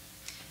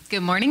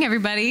Good morning,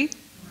 everybody.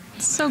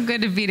 It's so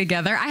good to be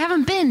together. I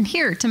haven't been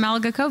here to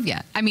Malaga Cove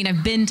yet. I mean,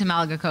 I've been to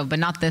Malaga Cove, but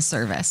not this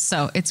service.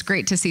 So it's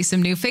great to see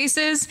some new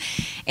faces.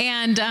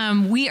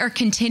 And we are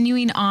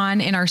continuing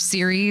on in our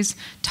series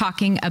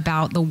talking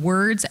about the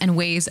words and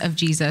ways of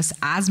Jesus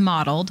as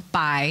modeled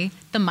by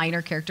the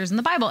minor characters in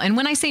the Bible. And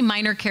when I say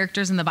minor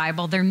characters in the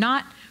Bible, they're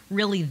not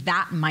really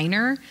that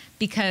minor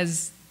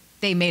because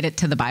they made it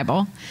to the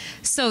Bible.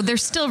 So they're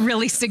still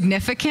really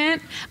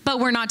significant, but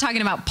we're not talking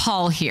about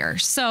Paul here.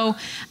 So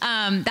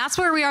that's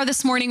where we are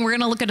this morning. We're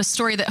going to look at a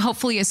story that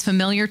hopefully is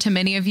familiar to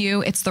many of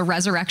you. It's the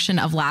resurrection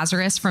of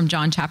Lazarus from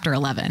John chapter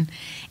 11.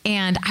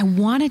 And I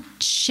want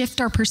to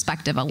shift our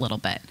perspective a little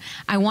bit.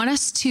 I want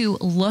us to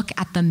look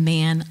at the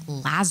man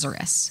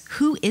Lazarus.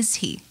 Who is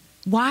he?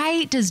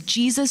 Why does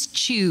Jesus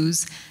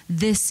choose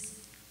this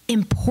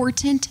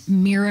important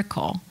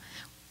miracle?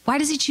 Why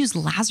does he choose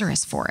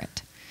Lazarus for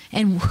it?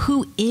 And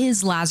who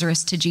is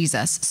Lazarus to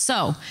Jesus?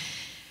 So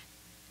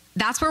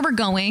that's where we're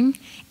going.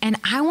 And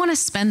I want to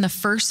spend the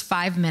first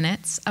 5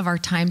 minutes of our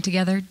time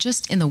together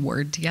just in the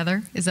Word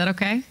together. Is that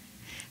okay?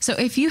 So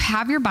if you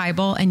have your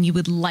Bible and you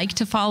would like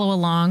to follow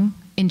along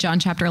in John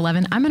chapter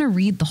 11, I'm going to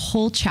read the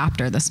whole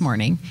chapter this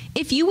morning.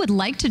 If you would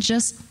like to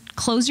just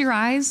close your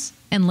eyes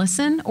and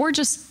listen, or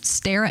just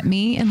stare at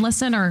me and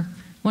listen, or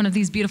one of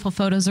these beautiful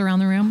photos around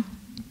the room,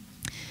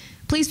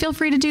 please feel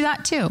free to do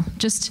that too.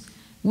 Just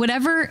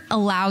whatever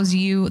allows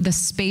you the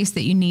space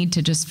that you need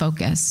to just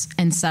focus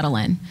and settle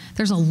in.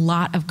 There's a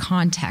lot of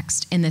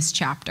context in this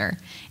chapter,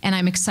 and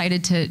I'm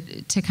excited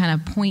to kind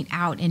of point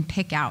out and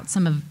pick out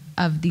some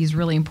of these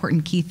really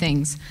important key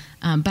things,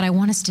 but I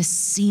want us to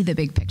see the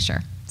big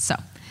picture. So,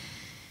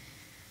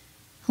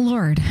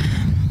 Lord,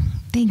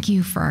 thank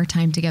you for our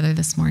time together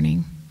this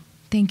morning.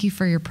 Thank you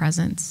for your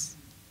presence.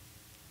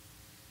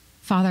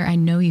 Father, I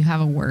know you have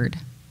a word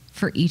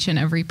for each and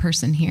every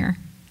person here.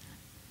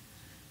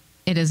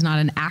 It is not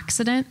an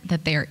accident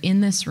that they are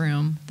in this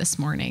room this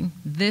morning,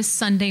 this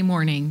Sunday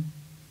morning,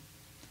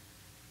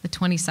 the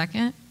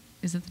 22nd.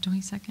 Is it the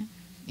 22nd?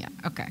 Yeah,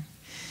 okay.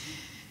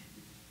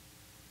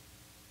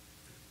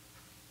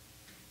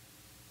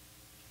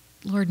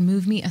 Lord,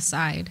 move me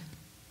aside.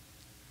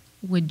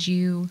 Would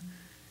you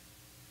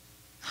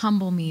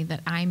humble me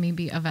that I may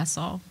be a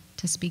vessel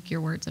to speak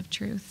your words of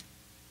truth,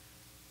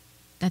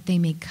 that they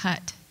may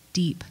cut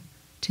deep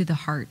to the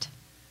heart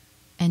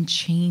and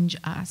change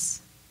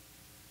us,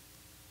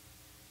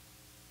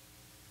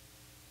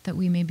 that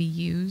we may be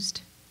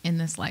used in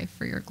this life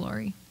for your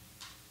glory.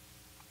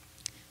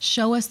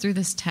 Show us through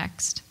this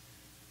text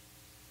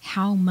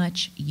how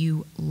much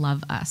you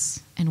love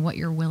us and what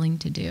you're willing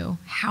to do,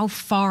 how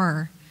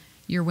far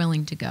you're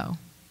willing to go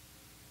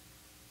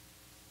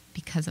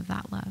because of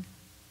that love.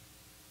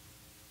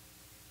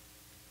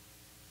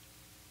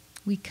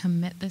 We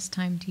commit this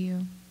time to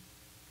you.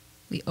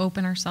 We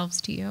open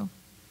ourselves to you.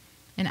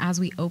 And as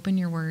we open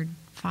your word,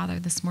 Father,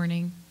 this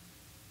morning,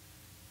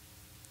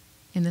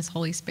 in this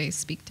holy space,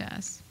 speak to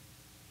us.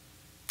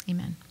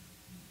 Amen.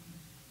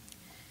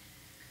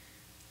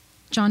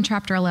 John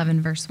chapter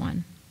 11, verse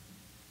 1.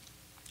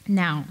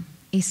 Now,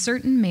 a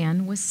certain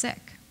man was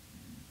sick,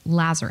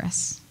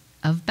 Lazarus,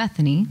 of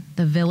Bethany,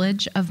 the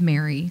village of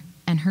Mary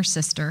and her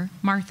sister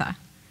Martha.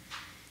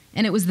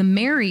 And it was the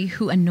Mary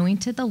who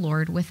anointed the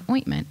Lord with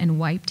ointment and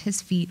wiped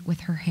his feet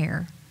with her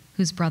hair,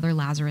 whose brother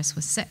Lazarus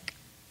was sick.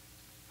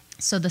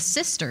 So the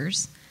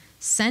sisters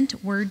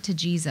sent word to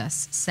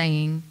Jesus,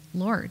 saying,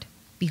 Lord,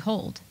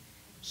 behold,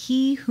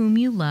 he whom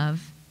you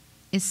love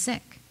is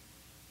sick.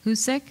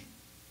 Who's sick?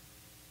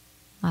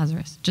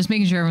 Lazarus. Just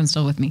making sure everyone's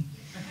still with me.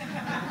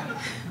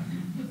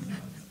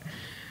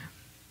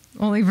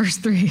 Only verse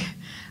 3.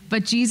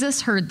 But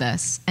Jesus heard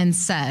this and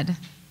said,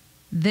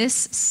 this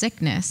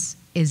sickness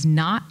is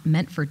not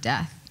meant for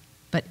death,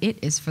 but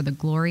it is for the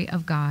glory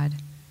of God,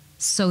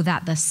 so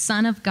that the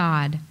Son of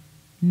God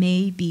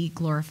may be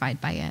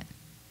glorified by it.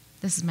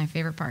 This is my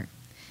favorite part.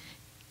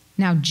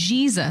 Now,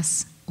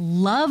 Jesus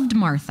loved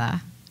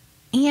Martha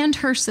and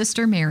her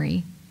sister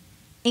Mary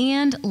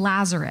and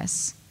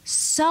Lazarus.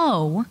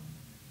 So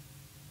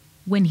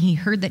when he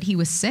heard that he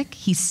was sick,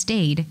 he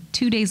stayed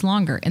 2 days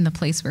longer in the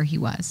place where he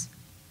was.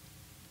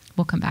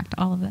 We'll come back to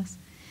all of this.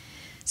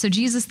 So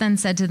Jesus then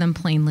said to them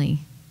plainly,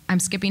 I'm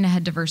skipping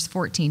ahead to verse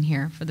 14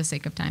 here for the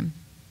sake of time.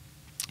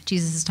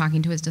 Jesus is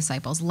talking to his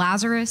disciples.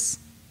 Lazarus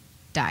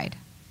died,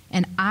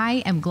 and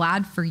I am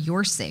glad for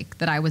your sake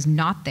that I was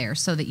not there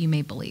so that you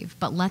may believe,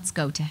 but let's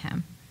go to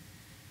him.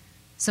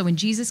 So when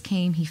Jesus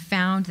came, he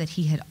found that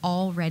he had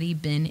already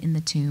been in the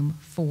tomb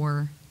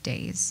 4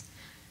 days.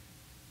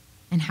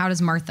 And how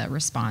does Martha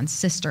respond?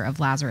 Sister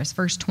of Lazarus.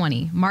 Verse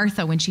 20,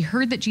 Martha, when she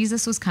heard that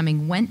Jesus was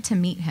coming, went to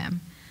meet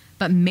him.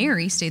 But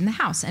Mary stayed in the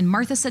house. And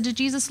Martha said to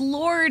Jesus,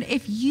 Lord,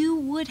 if you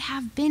would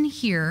have been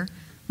here,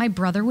 my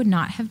brother would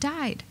not have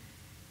died.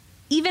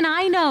 Even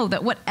I know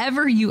that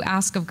whatever you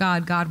ask of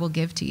God, God will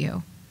give to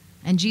you.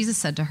 And Jesus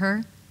said to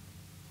her,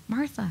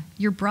 Martha,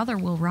 your brother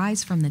will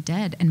rise from the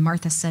dead. And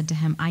Martha said to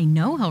him, I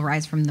know he'll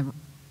rise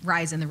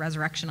in the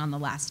resurrection on the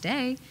last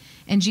day.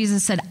 And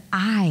Jesus said,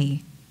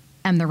 I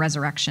am the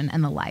resurrection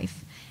and the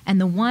life. and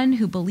the one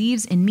who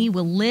believes in me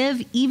will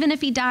live even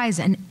if he dies,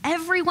 and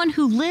everyone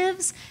who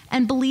lives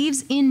and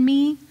believes in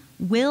me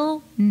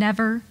will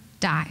never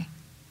die.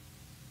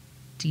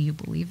 Do you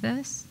believe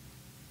this?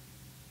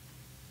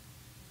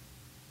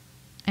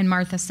 And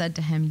Martha said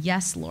to him,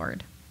 yes,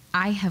 Lord,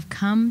 I have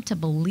come to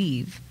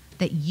believe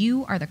that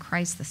you are the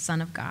Christ, the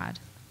Son of God,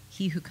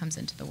 he who comes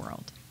into the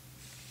world.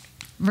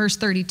 Verse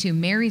 32,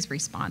 Mary's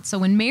response. So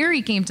when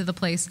Mary came to the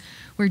place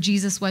where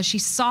Jesus was, she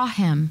saw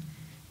him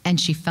and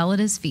she fell at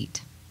his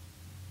feet.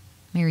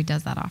 Mary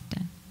does that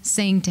often,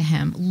 saying to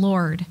him,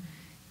 Lord,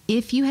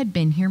 if you had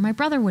been here, my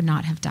brother would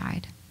not have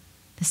died.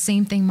 The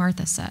same thing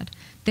Martha said.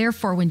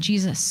 Therefore, when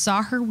Jesus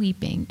saw her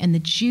weeping and the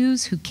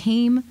Jews who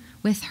came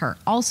with her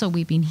also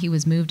weeping, he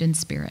was moved in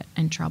spirit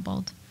and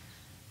troubled.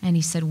 And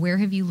he said, where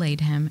have you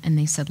laid him? And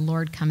they said,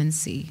 Lord, come and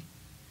see.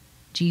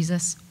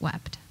 Jesus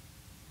wept.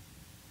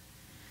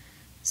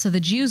 So the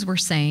Jews were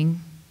saying,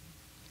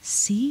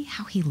 see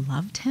how he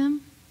loved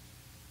him?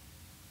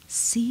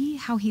 See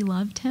how he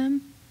loved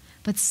him?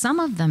 But some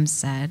of them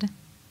said,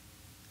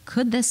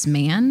 could this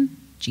man,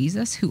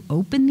 Jesus, who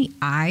opened the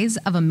eyes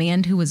of a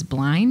man who was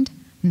blind,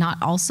 not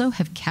also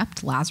have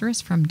kept Lazarus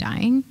from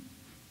dying?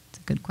 It's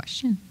a good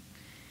question.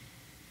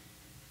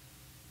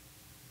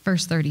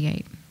 Verse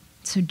 38.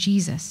 So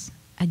Jesus,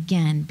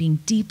 again, being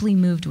deeply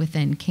moved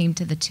within, came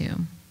to the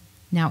tomb.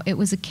 Now it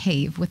was a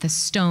cave with a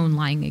stone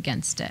lying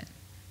against it.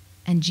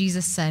 And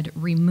Jesus said,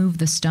 remove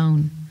the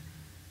stone.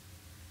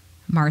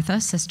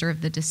 Martha, sister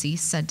of the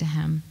deceased, said to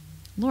him,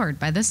 Lord,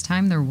 by this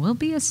time there will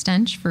be a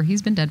stench, for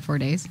he's been dead 4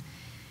 days.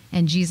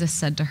 And Jesus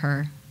said to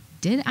her,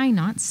 did I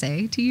not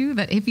say to you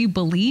that if you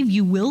believe,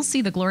 you will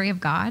see the glory of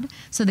God?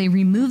 So they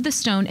removed the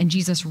stone, and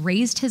Jesus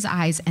raised his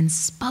eyes and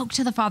spoke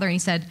to the Father. And he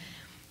said,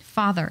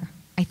 Father,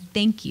 I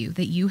thank you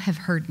that you have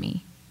heard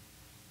me.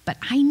 But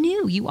I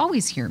knew you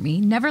always hear me.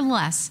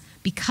 Nevertheless,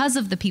 because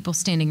of the people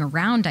standing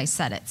around, I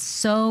said it,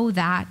 so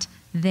that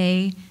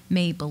they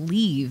may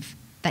believe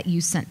that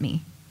you sent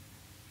me.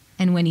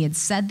 And when he had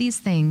said these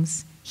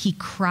things, he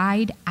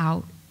cried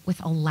out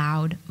with a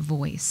loud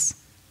voice,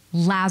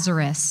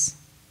 Lazarus,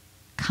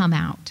 come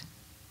out.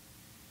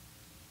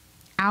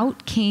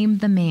 Out came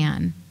the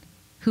man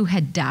who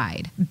had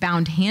died,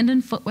 bound hand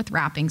and foot with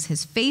wrappings,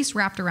 his face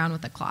wrapped around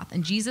with a cloth.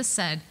 And Jesus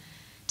said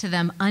to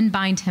them,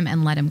 unbind him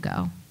and let him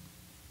go.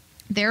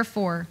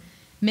 Therefore,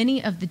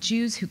 many of the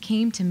Jews who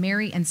came to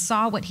Mary and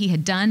saw what he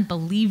had done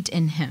believed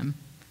in him.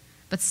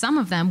 But some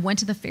of them went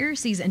to the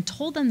Pharisees and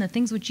told them the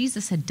things which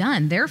Jesus had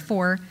done.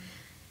 Therefore,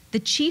 the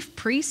chief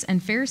priests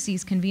and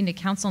Pharisees convened a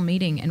council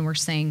meeting and were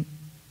saying,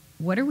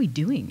 what are we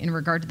doing in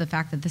regard to the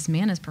fact that this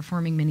man is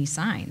performing many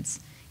signs?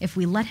 If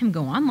we let him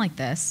go on like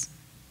this,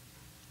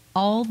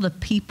 all the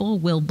people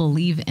will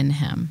believe in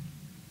him.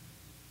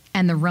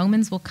 And the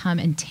Romans will come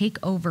and take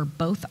over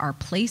both our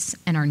place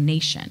and our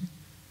nation.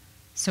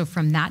 So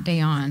from that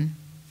day on,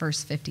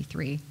 verse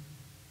 53,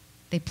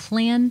 they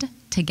planned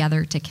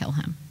together to kill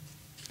him.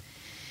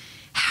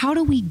 How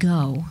do we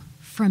go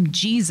from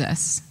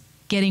Jesus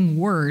getting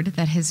word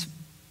that his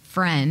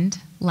friend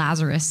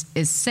Lazarus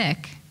is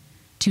sick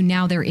to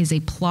now there is a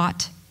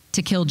plot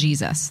to kill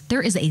Jesus?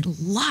 There is a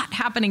lot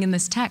happening in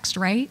this text,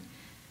 right?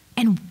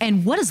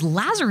 And what is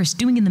Lazarus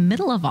doing in the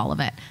middle of all of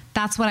it?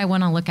 That's what I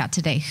want to look at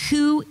today.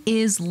 Who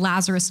is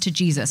Lazarus to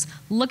Jesus?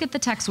 Look at the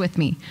text with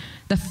me.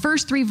 The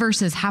first 3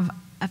 verses have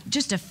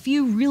just a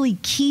few really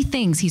key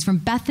things. He's from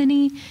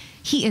Bethany.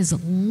 He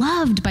is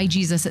loved by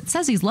Jesus. It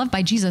says he's loved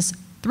by Jesus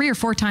 3 or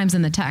 4 times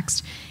in the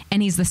text.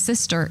 And he's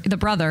the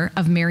brother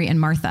of Mary and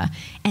Martha.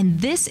 And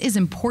this is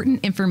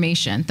important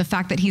information. The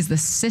fact that he's the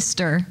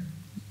sister,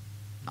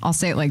 I'll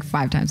say it like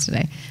 5 times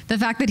today. The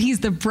fact that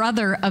he's the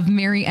brother of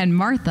Mary and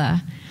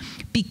Martha,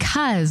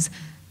 because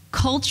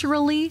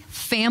culturally,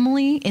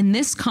 family in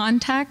this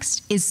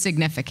context is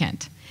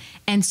significant.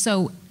 And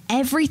so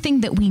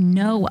everything that we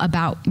know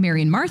about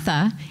Mary and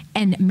Martha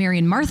and Mary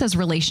and Martha's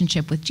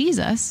relationship with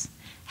Jesus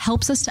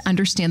helps us to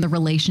understand the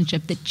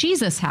relationship that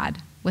Jesus had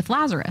with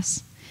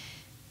Lazarus.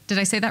 Did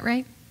I say that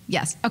right?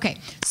 Yes. Okay.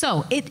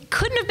 So it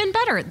couldn't have been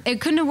better. It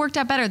couldn't have worked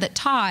out better that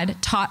Todd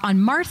taught on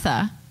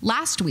Martha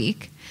last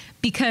week,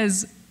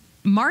 because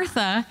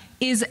Martha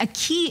is a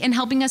key in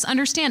helping us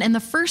understand. And the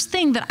first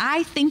thing that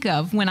I think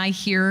of when I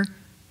hear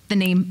the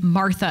name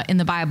Martha in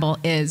the Bible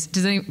is,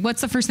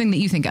 what's the first thing that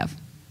you think of?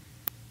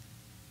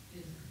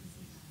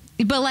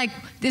 But like,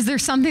 is there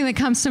something that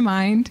comes to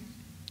mind?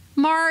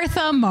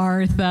 Martha,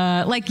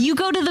 Martha. Like, you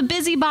go to the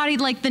busybody,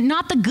 like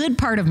not the good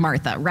part of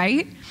Martha,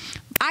 right?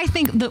 I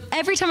think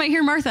every time I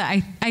hear Martha,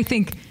 I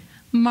think,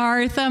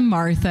 Martha,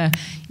 Martha,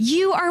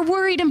 you are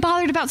worried and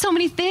bothered about so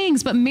many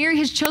things, but Mary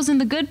has chosen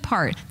the good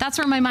part. That's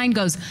where my mind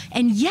goes.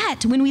 And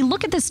yet, when we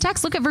look at this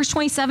text, look at verse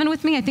 27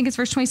 with me. I think it's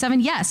verse 27.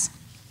 Yes.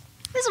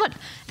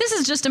 This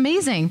is just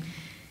amazing.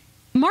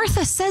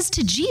 Martha says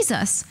to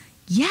Jesus,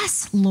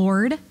 yes,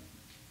 Lord,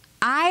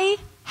 I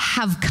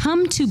have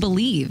come to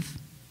believe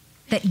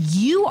that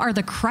you are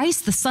the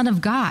Christ, the Son of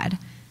God.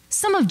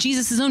 Some of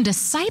Jesus' own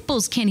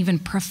disciples can't even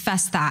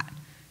profess that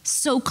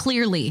so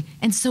clearly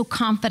and so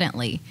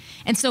confidently.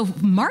 And so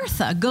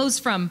Martha goes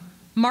from,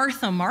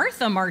 Martha,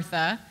 Martha,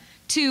 Martha,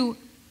 to,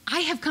 I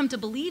have come to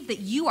believe that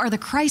you are the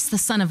Christ, the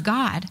Son of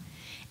God.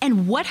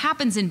 And what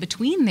happens in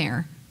between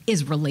there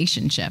is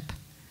relationship,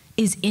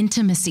 is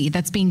intimacy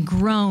that's being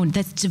grown,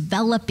 that's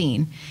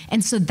developing.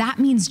 And so that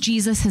means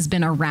Jesus has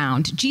been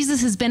around.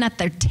 Jesus has been at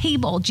their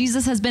table.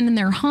 Jesus has been in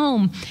their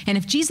home. And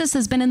if Jesus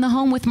has been in the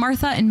home with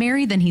Martha and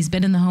Mary, then he's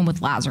been in the home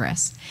with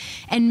Lazarus.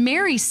 And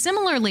Mary,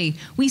 similarly,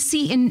 we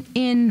see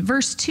in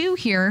verse 2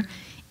 here,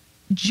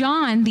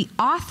 John, the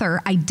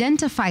author,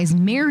 identifies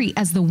Mary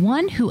as the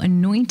one who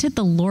anointed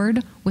the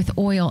Lord with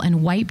oil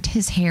and wiped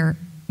his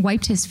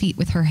feet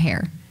with her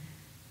hair.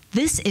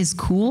 This is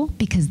cool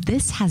because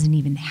this hasn't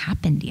even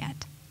happened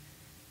yet.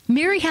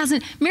 Mary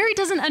doesn't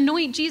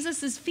anoint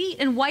Jesus' feet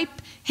and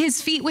wipe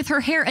his feet with her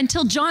hair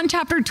until John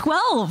chapter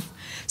 12.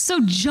 So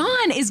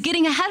John is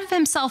getting ahead of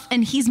himself,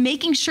 and he's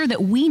making sure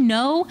that we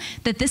know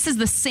that this is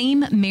the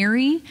same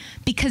Mary,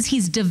 because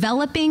he's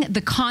developing the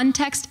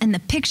context and the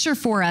picture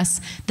for us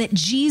that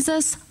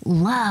Jesus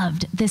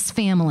loved this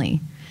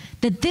family.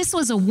 That this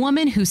was a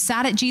woman who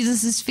sat at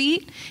Jesus'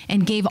 feet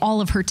and gave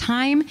all of her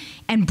time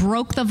and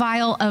broke the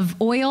vial of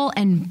oil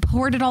and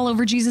poured it all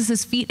over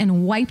Jesus' feet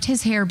and wiped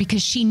his hair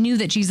because she knew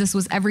that Jesus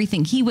was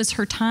everything. He was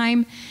her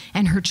time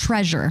and her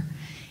treasure.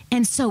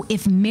 And so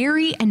if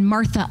Mary and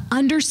Martha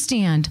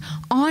understand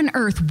on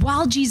earth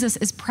while Jesus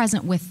is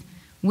present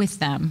with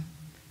them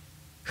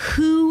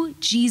who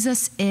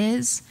Jesus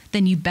is,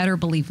 then you better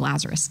believe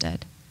Lazarus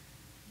did.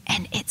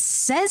 And it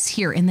says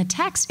here in the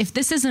text, if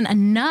this isn't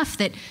enough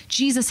that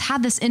Jesus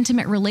had this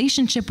intimate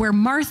relationship where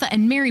Martha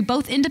and Mary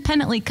both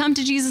independently come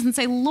to Jesus and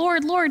say,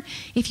 Lord, Lord,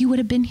 if you would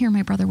have been here,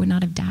 my brother would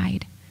not have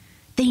died.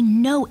 They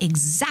know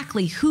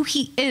exactly who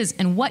he is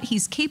and what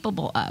he's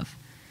capable of.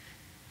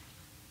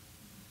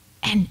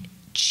 And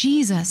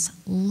Jesus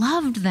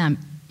loved them.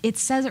 It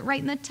says it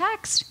right in the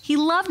text. He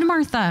loved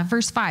Martha,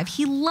 verse 5.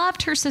 He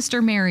loved her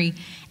sister Mary,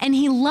 and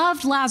he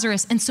loved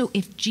Lazarus. And so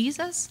if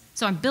Jesus...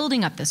 So I'm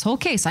building up this whole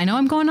case. I know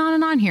I'm going on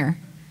and on here.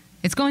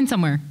 It's going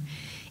somewhere.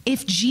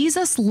 If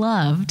Jesus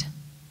loved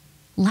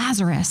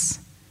Lazarus,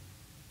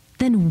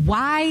 then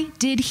why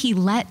did he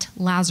let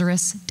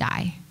Lazarus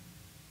die?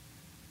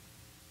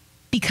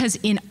 Because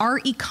in our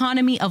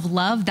economy of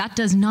love, that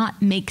does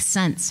not make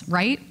sense,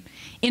 right?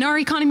 In our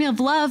economy of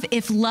love,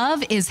 if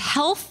love is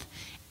health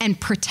and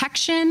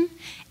protection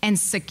and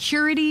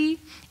security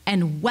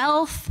and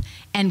wealth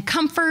and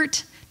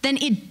comfort,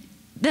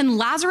 then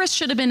Lazarus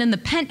should have been in the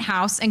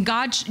penthouse, and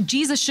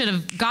Jesus should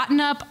have gotten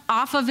up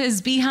off of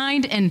his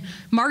behind and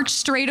marched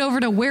straight over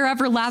to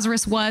wherever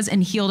Lazarus was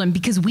and healed him,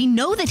 because we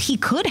know that he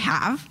could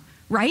have,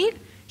 right?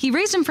 He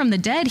raised him from the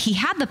dead. He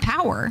had the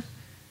power.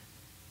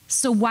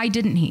 So why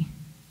didn't he?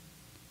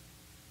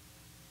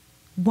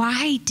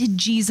 Why did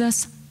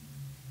Jesus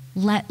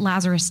let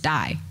Lazarus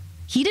die?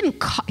 He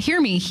didn't,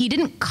 hear me, he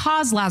didn't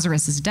cause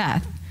Lazarus's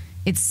death.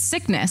 It's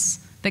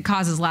sickness that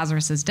causes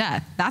Lazarus's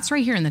death. That's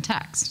right here in the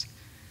text.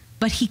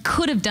 But he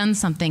could have done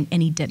something,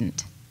 and he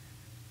didn't.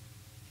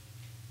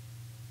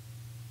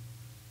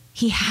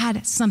 He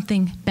had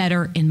something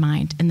better in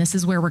mind, and this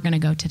is where we're going to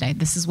go today.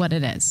 This is what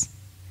it is.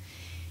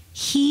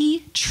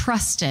 He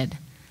trusted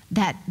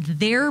that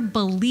their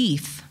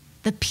belief,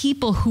 the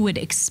people who would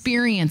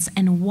experience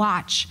and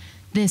watch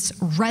this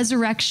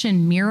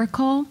resurrection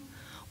miracle,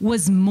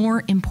 was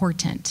more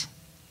important,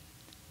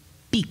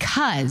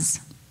 because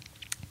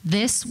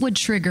this would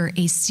trigger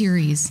a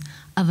series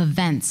of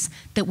events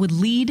that would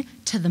lead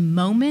to the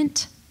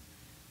moment,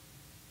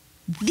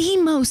 the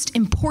most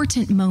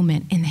important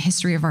moment in the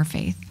history of our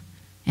faith,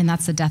 and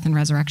that's the death and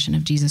resurrection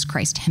of Jesus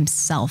Christ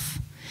himself.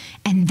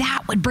 And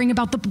that would bring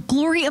about the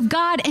glory of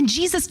God. And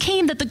Jesus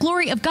came that the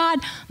glory of God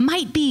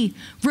might be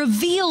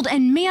revealed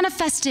and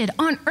manifested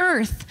on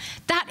earth.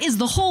 That is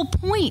the whole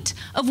point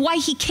of why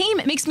he came.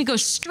 It makes me go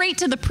straight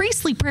to the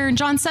priestly prayer in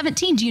John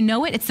 17. Do you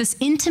know it? It's this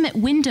intimate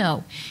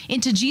window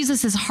into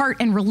Jesus's heart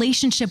and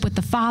relationship with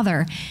the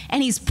Father.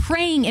 And he's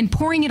praying and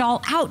pouring it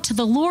all out to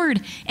the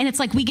Lord. And it's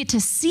like we get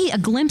to see a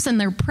glimpse in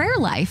their prayer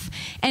life.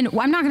 And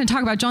I'm not going to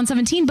talk about John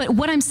 17, but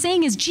what I'm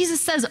saying is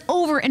Jesus says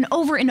over and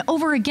over and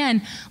over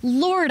again,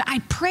 Lord, I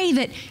pray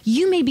that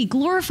you may be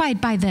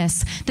glorified by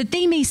this, that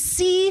they may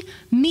see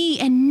me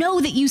and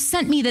know that you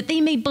sent me, that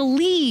they may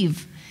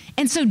believe.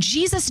 And so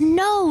Jesus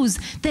knows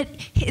that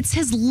it's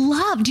his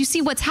love. Do you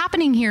see what's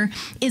happening here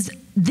is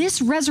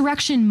this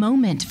resurrection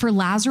moment for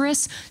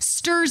Lazarus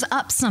stirs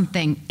up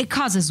something. It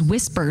causes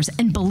whispers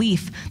and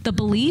belief. The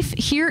belief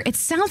here, it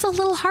sounds a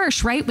little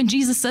harsh, right? When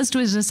Jesus says to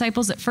his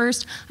disciples at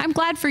first, I'm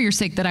glad for your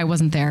sake that I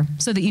wasn't there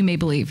so that you may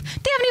believe.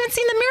 They haven't even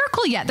seen the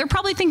miracle yet. They're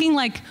probably thinking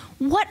like,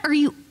 what are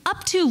you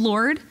up to,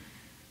 Lord?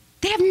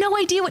 They have no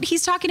idea what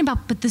he's talking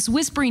about. But this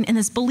whispering and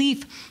this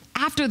belief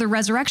after the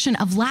resurrection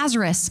of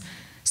Lazarus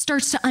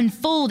starts to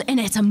unfold, and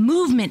it's a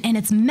movement, and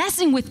it's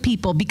messing with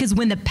people, because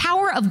when the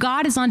power of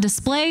God is on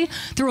display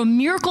through a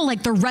miracle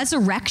like the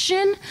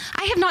resurrection,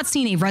 I have not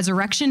seen a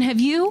resurrection, have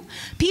you?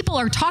 People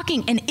are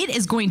talking, and it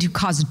is going to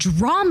cause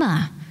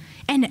drama,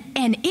 and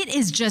it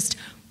is just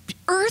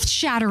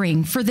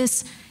earth-shattering for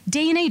this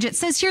day and age. It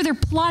says here they're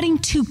plotting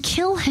to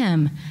kill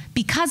him.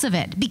 because of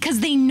it, because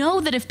they know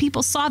that if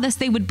people saw this,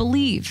 they would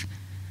believe.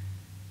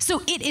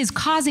 So it is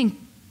causing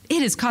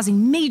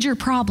major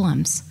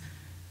problems.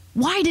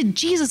 Why did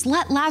Jesus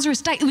let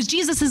Lazarus die? It was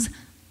Jesus's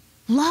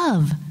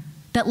love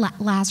that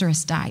let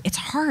Lazarus die. It's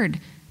hard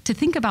to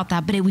think about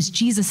that, but it was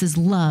Jesus's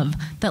love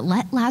that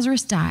let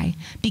Lazarus die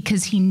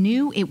because he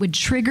knew it would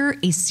trigger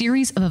a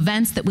series of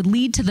events that would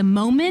lead to the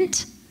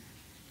moment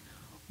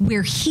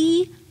where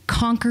he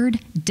conquered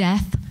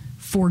death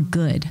for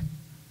good,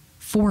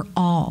 for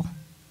all.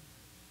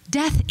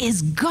 Death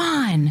is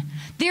gone.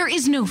 There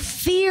is no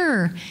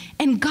fear.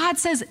 And God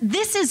says,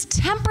 this is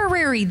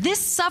temporary. This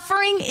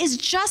suffering is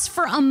just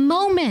for a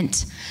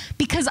moment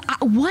because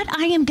what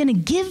I am going to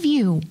give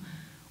you,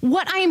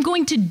 what I am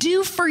going to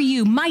do for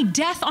you, my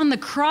death on the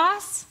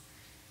cross,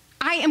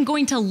 I am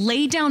going to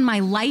lay down my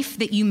life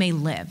that you may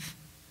live.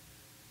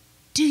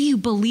 Do you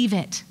believe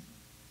it,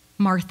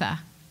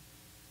 Martha?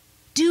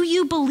 Do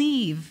you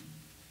believe?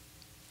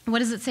 What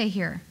does it say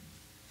here?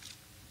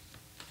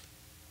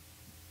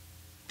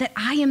 That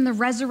I am the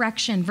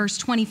resurrection, verse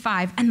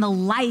 25, and the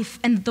life,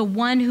 and the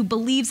one who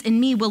believes in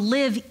me will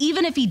live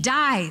even if he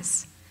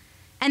dies,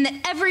 and that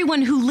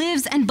everyone who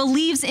lives and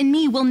believes in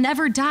me will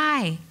never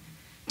die.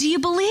 Do you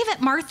believe it,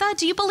 Martha?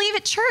 Do you believe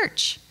it,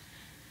 church?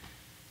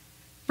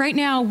 Right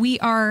now, we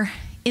are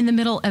in the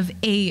middle of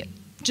a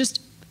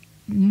just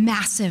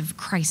massive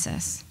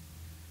crisis.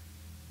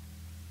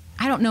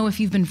 I don't know if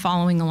you've been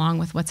following along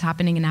with what's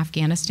happening in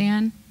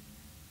Afghanistan.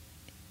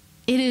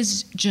 It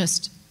is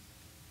just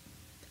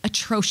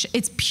atrocious.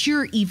 It's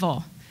pure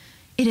evil.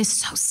 It is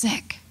so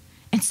sick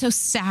and so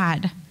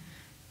sad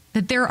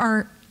that there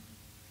are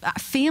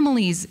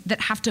families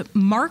that have to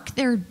mark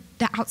the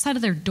outside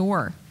of their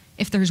door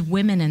if there's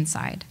women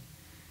inside.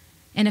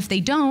 And if they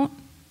don't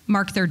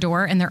mark their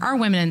door and there are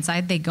women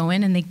inside, they go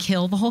in and they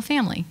kill the whole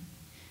family.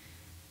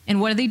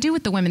 And what do they do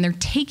with the women? They're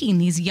taking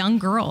these young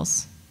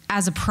girls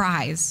as a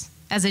prize,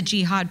 as a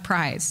jihad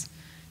prize.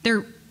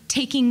 They're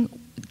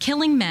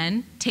killing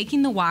men,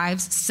 taking the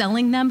wives,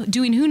 selling them,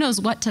 doing who knows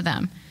what to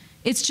them.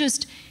 It's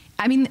just,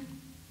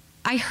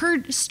 I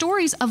heard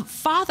stories of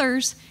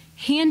fathers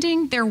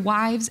handing their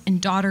wives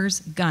and daughters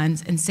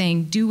guns and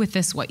saying, do with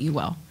this what you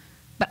will,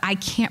 but I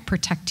can't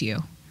protect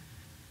you.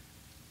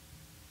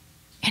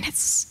 And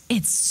it's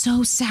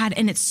so sad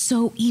and it's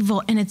so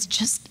evil and it's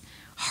just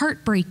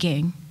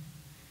heartbreaking.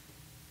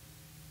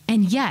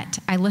 And yet,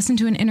 I listened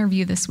to an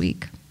interview this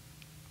week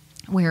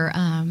where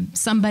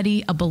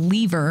somebody, a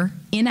believer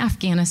in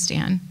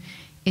Afghanistan,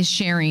 is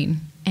sharing,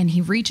 and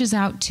he reaches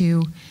out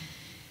to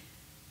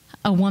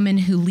a woman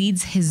who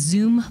leads his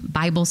Zoom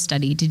Bible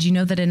study. Did you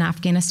know that in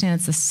Afghanistan,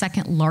 it's the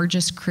second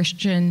largest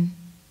Christian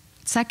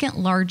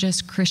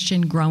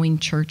growing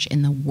church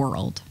in the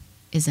world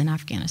is in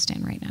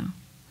Afghanistan right now?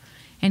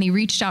 And he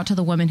reached out to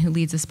the woman who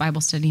leads this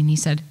Bible study, and he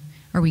said,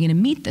 are we going to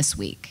meet this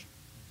week?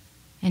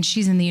 And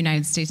she's in the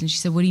United States, and she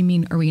said, what do you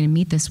mean, are we going to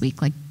meet this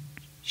week? Like,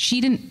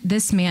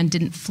 this man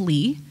didn't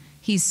flee.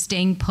 He's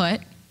staying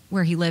put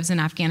where he lives in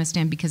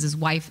Afghanistan because his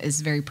wife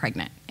is very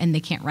pregnant and they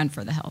can't run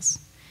for the hills.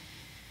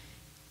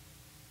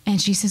 And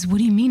she says, what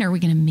do you mean, are we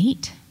going to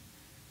meet?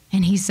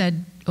 And he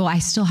said, well, I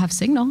still have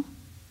signal.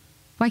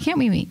 Why can't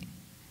we meet?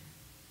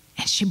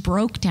 And she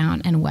broke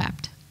down and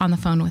wept on the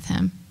phone with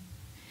him.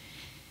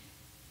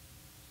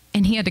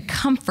 And he had to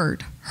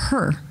comfort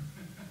her.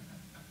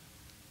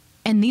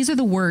 And these are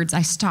the words,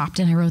 I stopped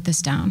and I wrote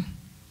this down.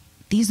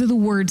 These are the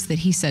words that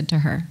he said to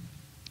her.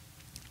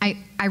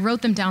 I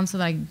wrote them down so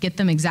that I get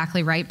them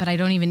exactly right, but I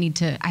don't even need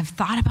to, I've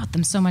thought about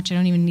them so much I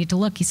don't even need to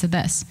look. He said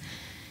this,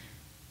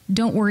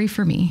 don't worry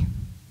for me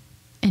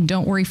and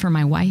don't worry for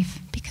my wife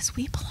because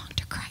we belong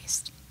to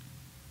Christ.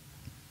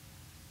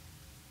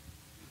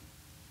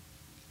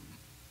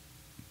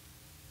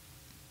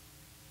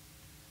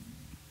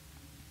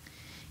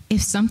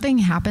 If something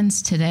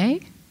happens today,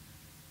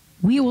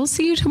 we will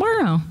see you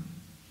tomorrow.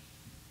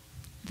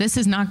 This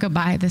is not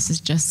goodbye. This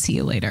is just see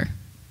you later.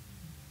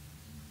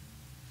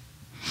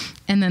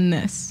 And then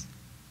this.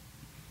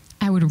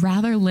 I would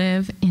rather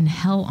live in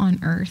hell on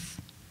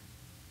earth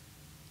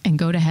and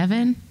go to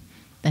heaven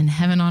than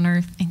heaven on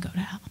earth and go to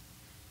hell.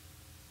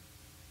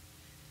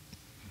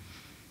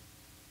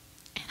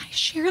 And I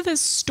share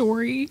this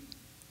story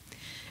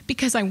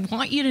because I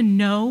want you to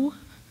know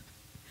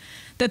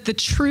that the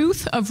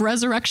truth of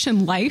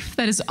resurrection life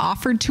that is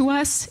offered to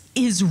us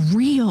is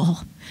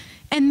real.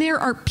 And there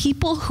are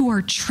people who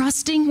are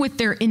trusting with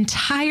their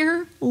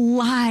entire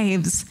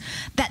lives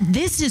that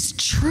this is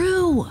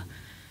true.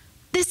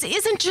 This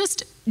isn't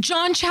just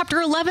John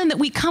chapter 11 that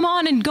we come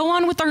on and go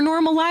on with our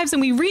normal lives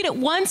and we read it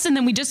once and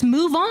then we just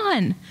move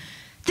on.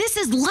 This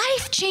is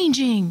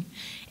life-changing.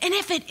 And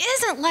if it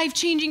isn't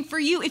life-changing for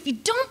you, if you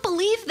don't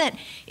believe that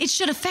it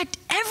should affect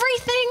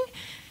everything,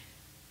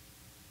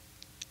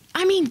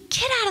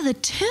 get out of the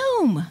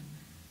tomb.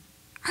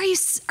 Are you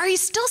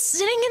still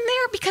sitting in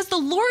there? Because the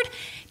Lord,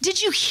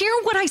 did you hear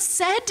what I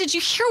said? Did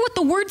you hear what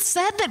the word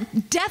said?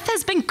 That death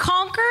has been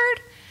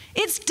conquered?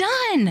 It's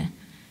done.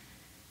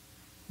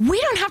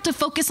 We don't have to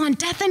focus on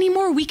death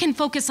anymore. We can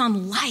focus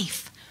on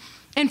life.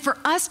 And for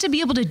us to be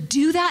able to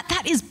do that,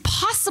 that is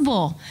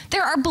possible.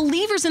 There are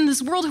believers in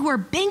this world who are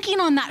banking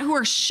on that, who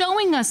are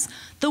showing us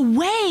the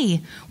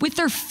way with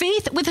their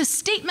faith, with a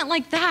statement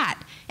like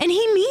that. And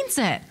he means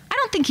it. I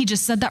don't think he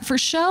just said that for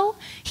show.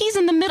 He's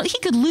in the middle. He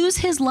could lose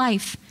his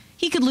life.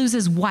 He could lose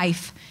his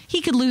wife.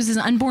 He could lose his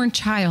unborn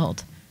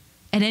child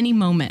at any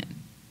moment.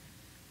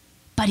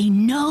 But he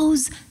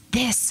knows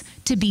this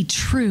to be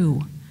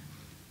true.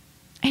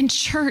 And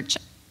church,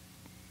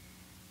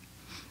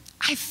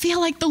 I feel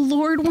like the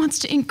Lord wants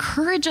to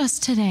encourage us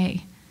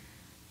today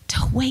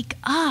to wake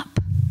up,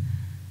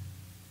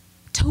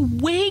 to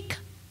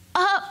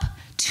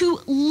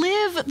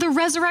live the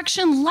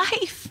resurrection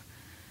life.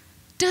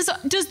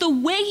 Does the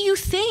way you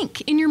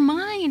think in your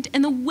mind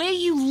and the way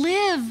you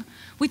live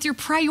with your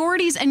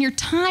priorities and your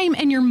time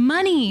and your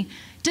money,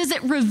 does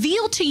it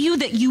reveal to you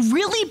that you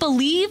really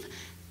believe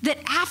that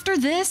after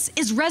this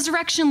is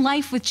resurrection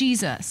life with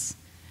Jesus?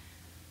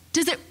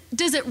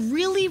 Does it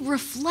really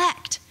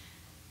reflect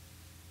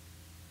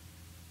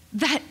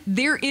that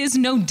there is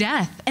no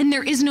death and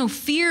there is no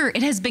fear?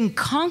 It has been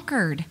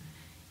conquered.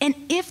 And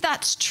if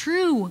that's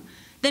true,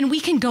 then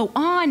we can go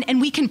on and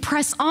we can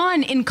press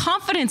on in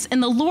confidence in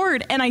the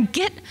Lord. And I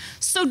get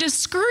so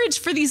discouraged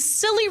for these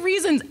silly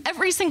reasons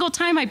every single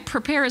time I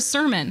prepare a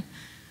sermon.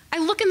 I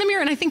look in the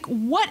mirror and I think,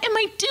 what am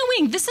I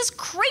doing? This is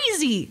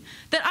crazy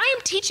that I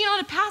am teaching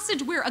on a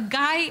passage where a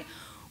guy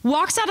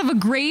walks out of a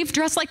grave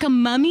dressed like a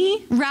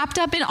mummy, wrapped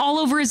up in all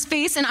over his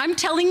face, and I'm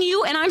telling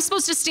you, and I'm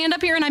supposed to stand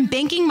up here and I'm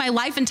banking my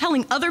life and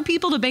telling other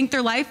people to bank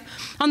their life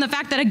on the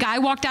fact that a guy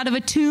walked out of a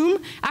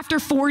tomb after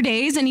 4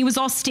 days and he was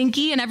all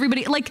stinky and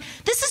everybody, like,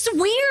 this is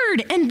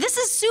weird and this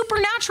is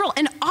supernatural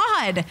and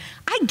odd.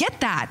 I get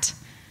that.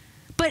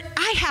 But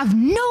I have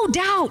no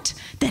doubt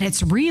that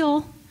it's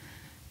real,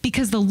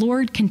 because the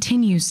Lord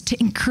continues to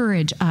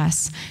encourage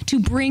us, to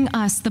bring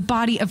us, the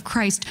body of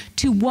Christ,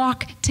 to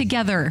walk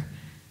together.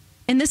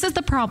 And this is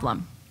the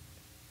problem.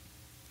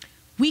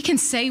 We can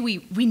say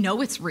we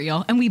know it's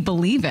real and we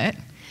believe it,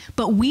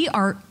 but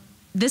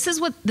this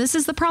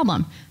is the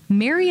problem.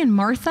 Mary and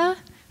Martha,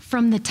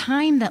 from the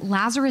time that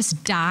Lazarus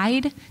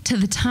died to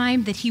the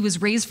time that he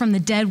was raised from the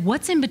dead,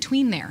 what's in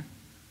between there?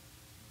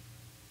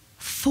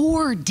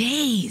 4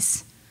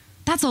 days.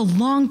 That's a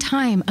long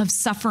time of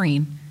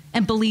suffering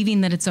and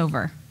believing that it's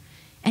over.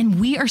 And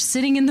we are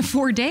sitting in the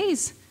 4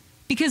 days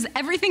because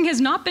everything has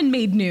not been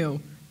made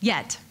new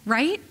yet,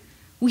 right?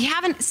 We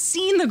haven't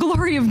seen the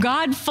glory of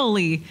God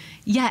fully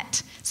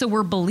yet. So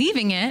we're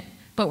believing it,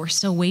 but we're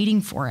still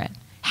waiting for it.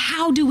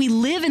 How do we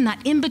live in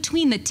that in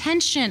between, the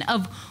tension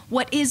of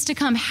what is to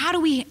come? How do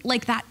we,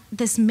 like that,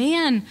 this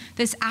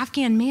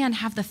Afghan man,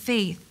 have the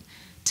faith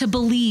to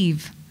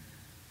believe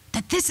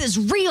that this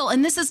is real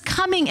and this is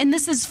coming and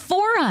this is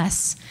for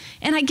us?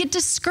 And I get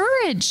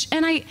discouraged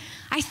and I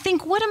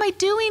think, what am I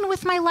doing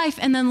with my life?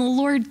 And then the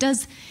Lord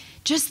does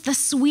just the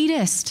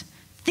sweetest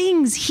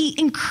things. He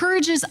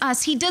encourages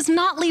us. He does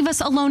not leave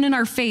us alone in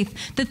our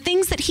faith. The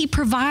things that he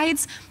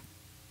provides,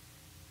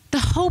 the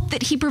hope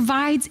that he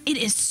provides, it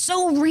is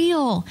so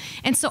real.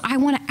 And so I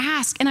want to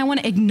ask and I want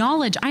to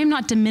acknowledge, I am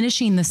not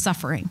diminishing the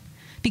suffering,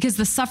 because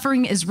the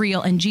suffering is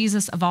real and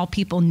Jesus of all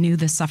people knew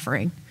the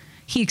suffering.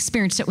 He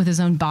experienced it with his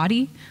own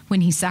body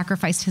when he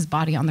sacrificed his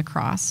body on the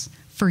cross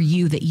for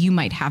you, that you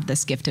might have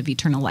this gift of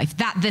eternal life,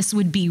 that this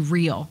would be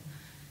real.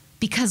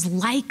 Because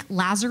like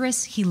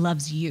Lazarus, he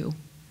loves you.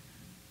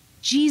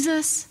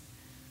 Jesus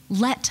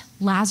let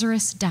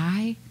Lazarus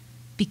die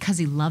because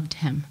he loved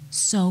him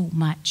so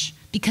much,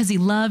 because he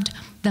loved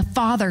the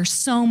Father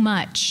so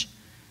much,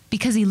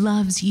 because he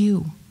loves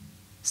you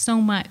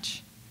so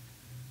much.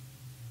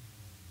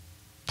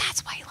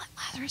 That's why he let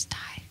Lazarus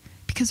die,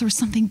 because there was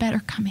something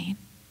better coming.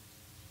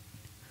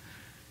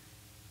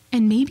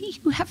 And maybe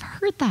you have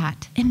heard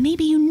that, and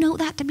maybe you know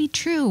that to be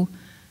true,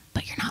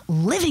 but you're not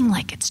living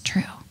like it's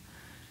true.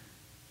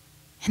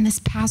 And this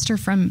pastor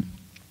from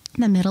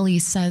the Middle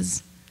East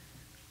says,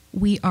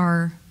 we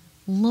are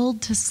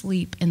lulled to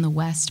sleep in the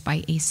West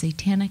by a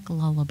satanic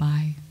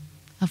lullaby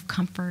of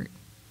comfort,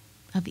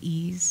 of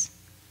ease,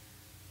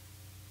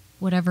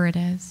 whatever it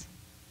is.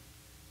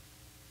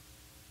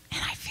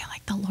 And I feel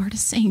like the Lord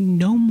is saying,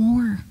 no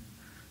more.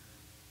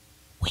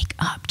 Wake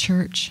up,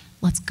 church.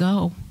 Let's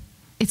go.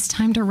 It's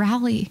time to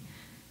rally.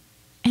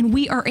 And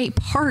we are a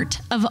part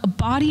of a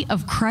body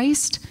of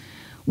Christ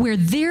where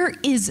there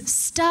is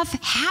stuff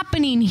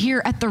happening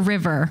here at the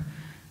river.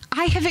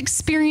 I have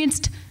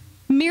experienced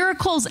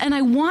miracles and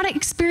I want to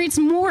experience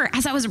more.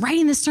 As I was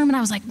writing this sermon,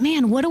 I was like,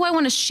 man, what do I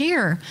want to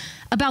share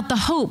about the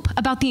hope,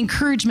 about the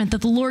encouragement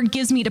that the Lord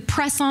gives me to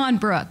press on,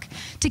 Brooke,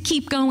 to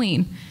keep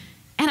going?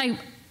 And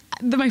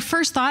my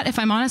first thought, if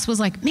I'm honest, was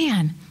like,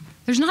 man,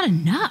 there's not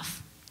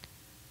enough.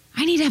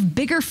 I need to have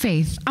bigger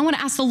faith. I want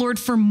to ask the Lord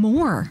for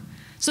more,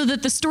 so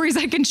that the stories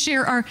I can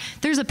share are,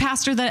 there's a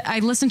pastor that I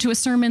listened to a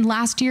sermon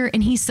last year,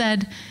 and he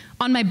said,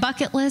 on my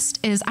bucket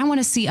list is I want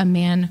to see a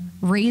man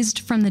raised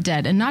from the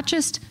dead, and not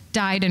just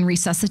died and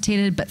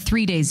resuscitated, but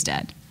 3 days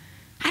dead.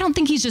 I don't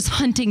think he's just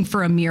hunting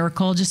for a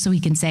miracle just so he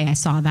can say, I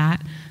saw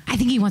that. I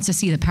think he wants to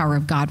see the power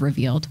of God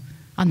revealed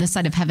on this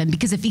side of heaven.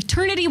 Because if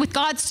eternity with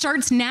God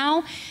starts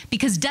now,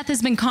 because death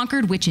has been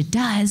conquered, which it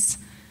does,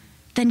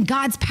 then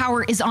God's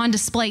power is on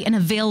display and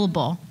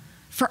available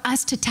for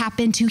us to tap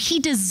into. He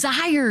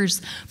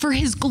desires for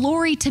his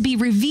glory to be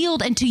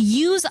revealed and to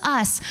use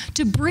us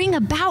to bring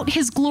about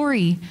his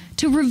glory,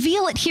 to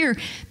reveal it here.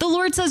 The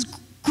Lord says,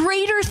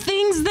 greater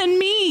things than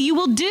me you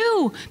will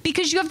do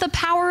because you have the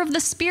power of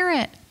the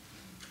Spirit.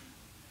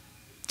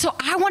 So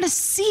I want to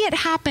see it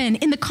happen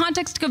in the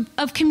context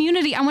of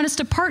community. I want us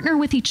to partner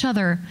with each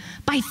other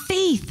by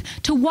faith,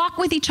 to walk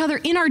with each other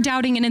in our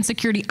doubting and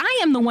insecurity.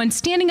 I am the one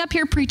standing up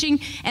here preaching,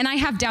 and I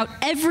have doubt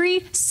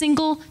every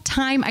single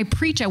time I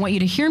preach. I want you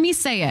to hear me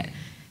say it.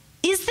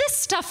 Is this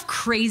stuff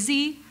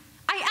crazy?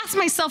 I ask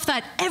myself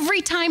that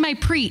every time I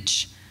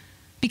preach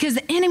because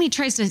the enemy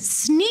tries to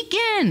sneak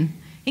in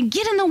and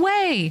get in the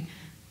way.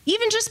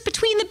 Even just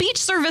between the beach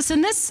service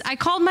and this, I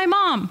called my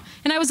mom,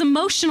 and I was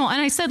emotional,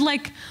 and I said, I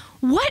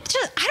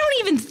don't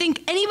even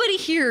think anybody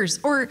hears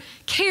or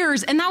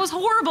cares, and that was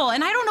horrible,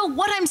 and I don't know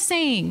what I'm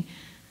saying.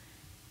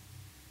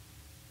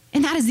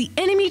 And that is the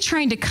enemy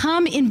trying to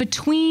come in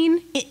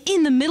between,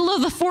 in the middle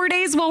of the 4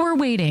 days while we're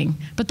waiting.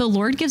 But the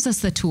Lord gives us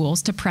the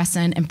tools to press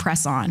in and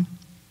press on.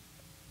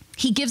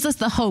 He gives us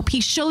the hope.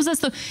 He shows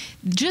us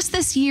just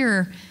this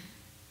year,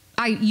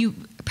 you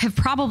have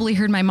probably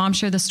heard my mom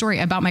share the story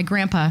about my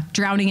grandpa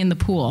drowning in the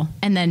pool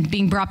and then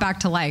being brought back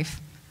to life.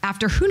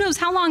 After who knows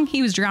how long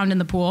he was drowned in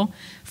the pool,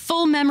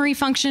 full memory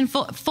function,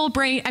 full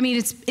brain. I mean,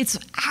 it's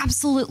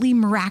absolutely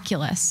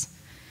miraculous.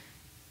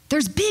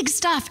 There's big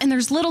stuff and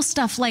there's little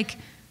stuff like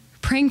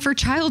praying for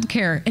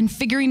childcare and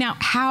figuring out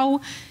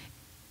how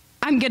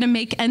I'm going to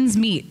make ends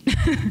meet.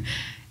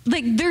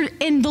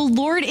 And the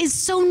Lord is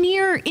so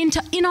near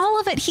in all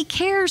of it. He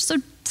cares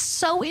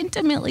so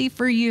intimately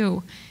for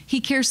you. He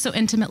cares so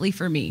intimately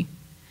for me.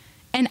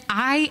 And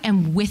I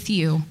am with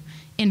you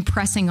in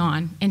pressing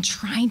on and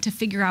trying to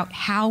figure out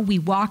how we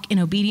walk in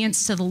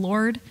obedience to the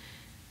Lord,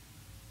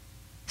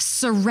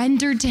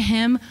 surrendered to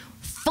him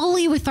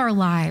fully with our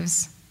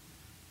lives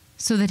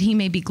so that he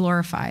may be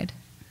glorified.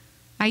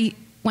 I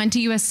went to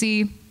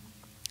USC.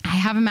 I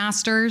have a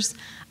master's.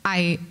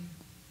 I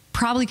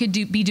probably could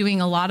be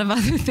doing a lot of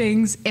other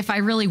things if I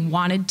really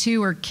wanted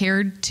to or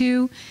cared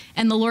to.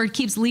 And the Lord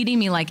keeps leading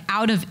me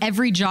out of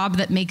every job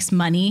that makes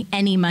money,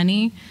 any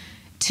money,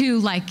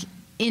 to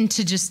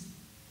into just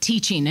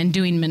teaching and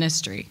doing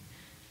ministry.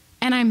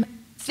 And I'm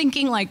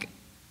thinking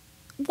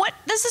what?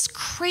 This is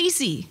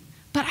crazy,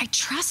 but I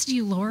trust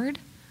you, Lord.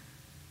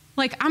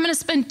 I'm going to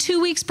spend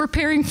 2 weeks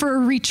preparing for a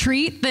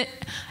retreat that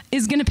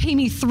is going to pay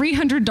me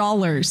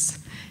 $300.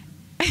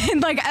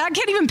 And I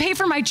can't even pay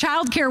for my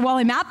childcare while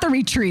I'm at the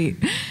retreat.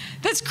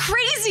 That's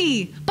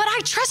crazy, but I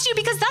trust you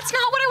because that's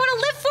not what I want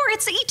to live for.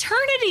 It's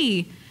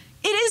eternity.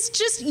 It is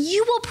just,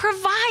 you will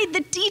provide the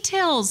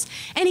details.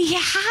 And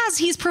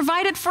he's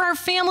provided for our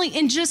family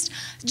in just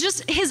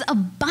his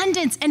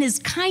abundance and his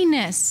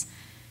kindness.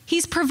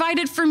 He's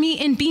provided for me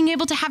in being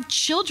able to have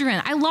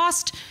children. I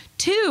lost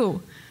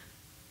 2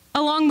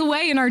 along the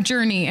way in our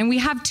journey, and we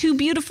have 2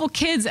 beautiful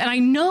kids, and I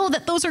know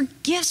that those are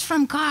gifts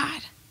from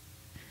God.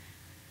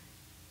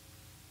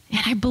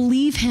 And I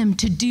believe him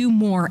to do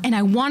more, and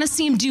I want to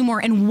see him do more.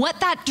 And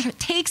what that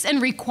takes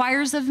and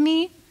requires of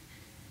me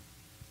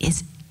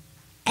is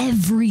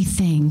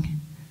everything,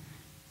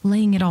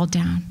 laying it all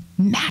down,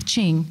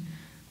 matching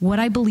what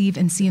I believe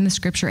and see in the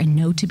scripture and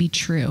know to be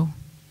true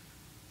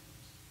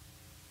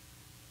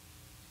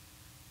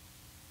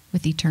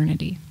with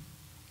eternity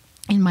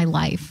in my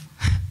life,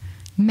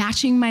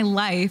 matching my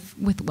life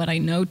with what I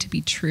know to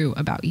be true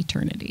about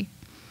eternity.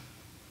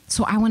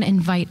 So I want to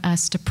invite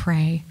us to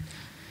pray.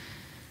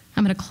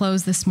 I'm going to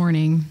close this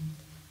morning.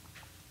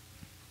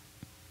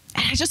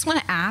 And I just want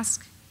to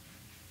ask,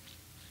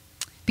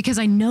 because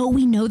I know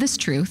we know this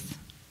truth,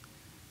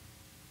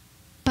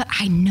 but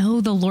I know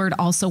the Lord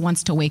also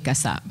wants to wake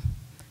us up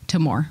to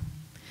more,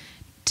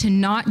 to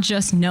not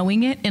just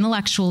knowing it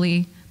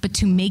intellectually, but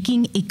to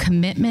making a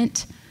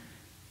commitment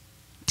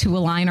to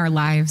align our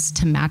lives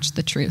to match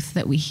the truth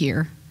that we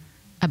hear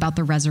about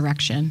the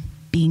resurrection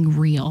being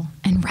real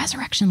and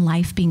resurrection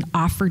life being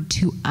offered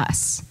to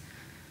us.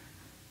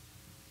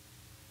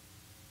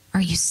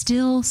 Are you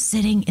still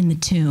sitting in the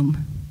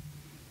tomb?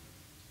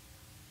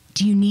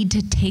 Do you need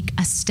to take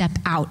a step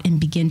out and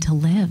begin to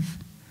live?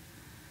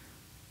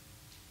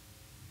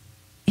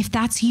 If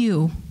that's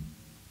you,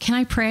 can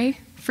I pray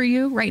for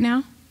you right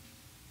now?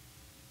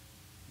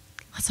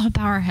 Let's all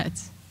bow our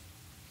heads.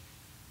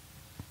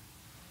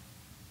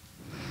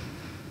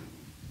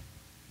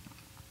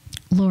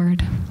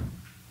 Lord,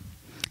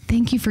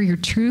 thank you for your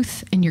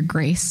truth and your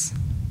grace.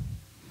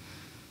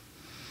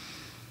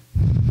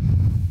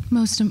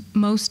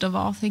 Most of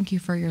all, thank you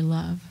for your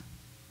love.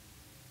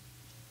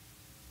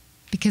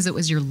 Because it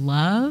was your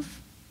love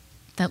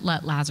that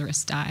let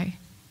Lazarus die.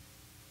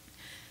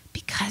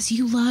 Because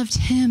you loved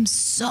him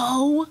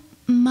so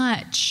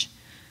much,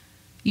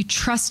 you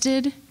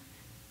trusted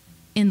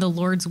in the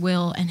Lord's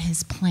will and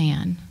his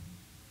plan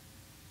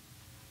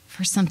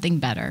for something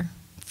better,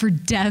 for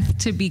death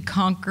to be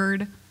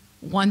conquered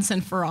once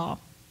and for all.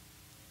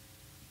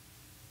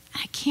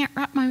 I can't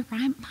wrap my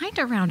mind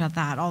around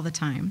that all the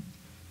time.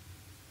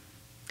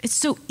 It's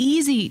so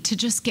easy to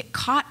just get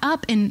caught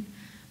up in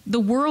the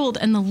world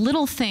and the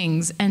little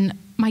things and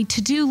my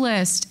to-do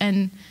list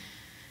and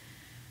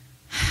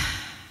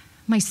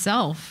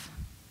myself.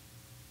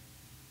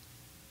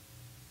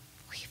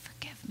 Will you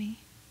forgive me?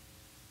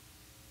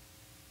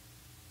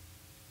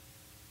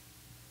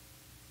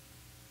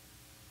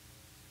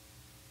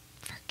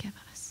 Forgive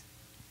us.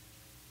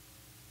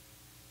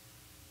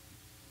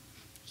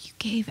 You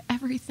gave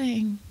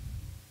everything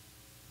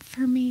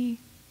for me.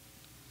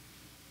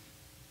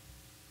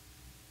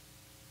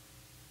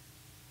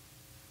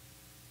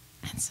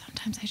 And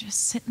sometimes I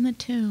just sit in the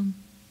tomb.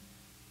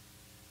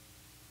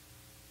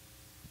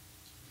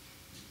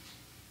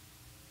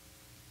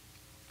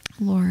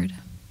 Lord,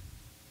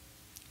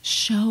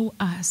 show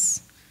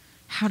us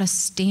how to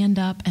stand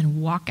up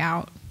and walk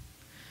out.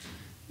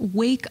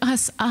 Wake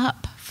us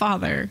up,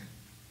 Father,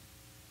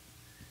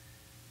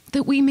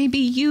 that we may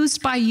be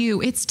used by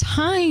you. It's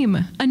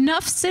time.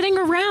 Enough sitting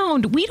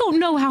around. We don't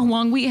know how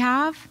long we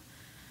have.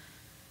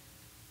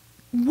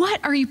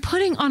 What are you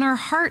putting on our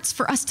hearts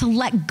for us to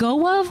let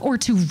go of or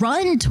to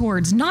run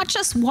towards, not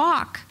just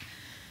walk?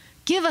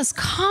 Give us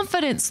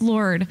confidence,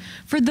 Lord,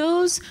 for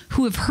those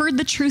who have heard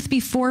the truth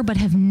before but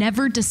have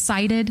never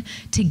decided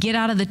to get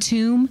out of the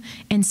tomb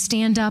and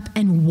stand up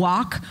and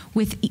walk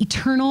with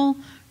eternal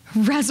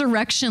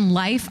resurrection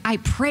life. I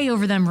pray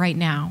over them right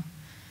now.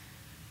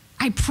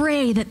 I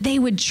pray that they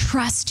would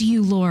trust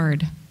you,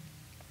 Lord.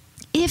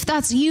 If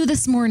that's you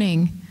this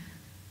morning,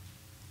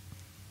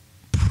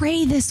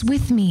 pray this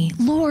with me.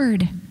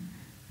 Lord,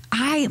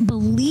 I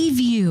believe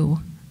you.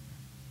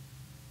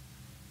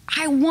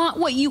 I want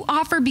what you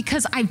offer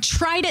because I've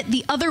tried it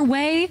the other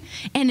way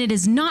and it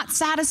is not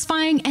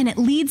satisfying and it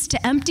leads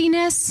to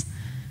emptiness.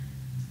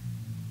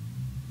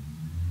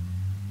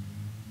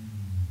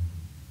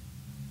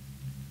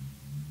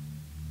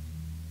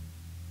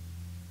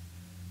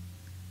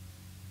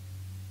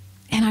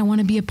 And I want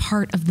to be a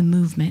part of the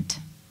movement,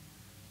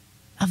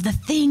 of the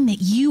thing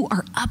that you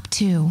are up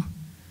to,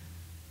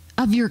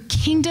 of your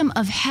kingdom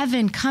of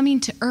heaven coming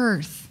to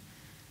earth.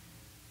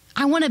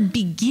 I want to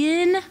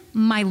begin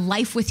my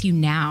life with you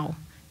now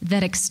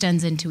that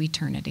extends into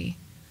eternity.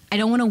 I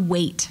don't want to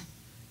wait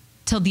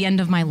till the end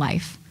of my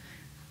life.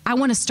 I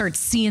want to start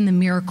seeing the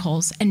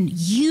miracles and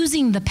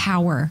using the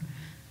power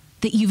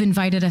that you've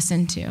invited us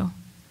into.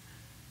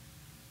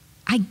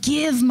 I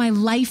give my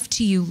life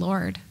to you,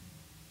 Lord.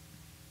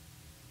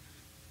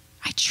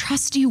 I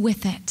trust you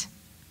with it.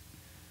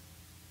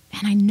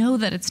 And I know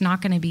that it's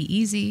not going to be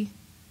easy.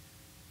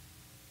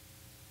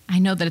 I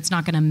know that it's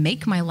not going to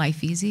make my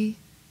life easy.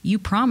 You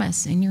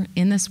promise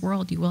in this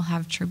world you will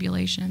have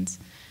tribulations,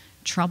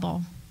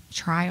 trouble,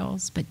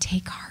 trials, but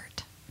take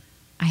heart.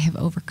 I have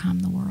overcome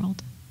the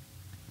world.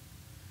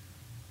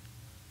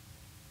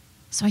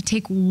 So I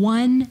take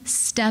one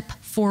step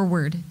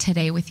forward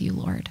today with you,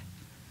 Lord.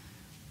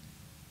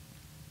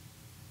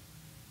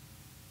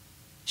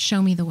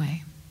 Show me the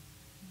way.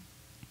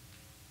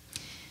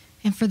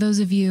 And for those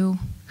of you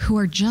who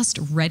are just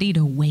ready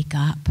to wake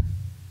up,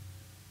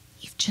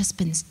 you've just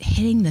been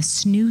hitting the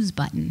snooze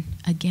button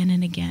again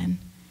and again,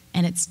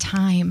 and it's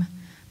time.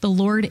 The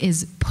Lord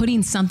is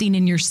putting something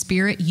in your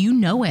spirit. You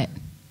know it.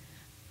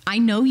 I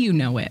know you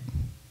know it.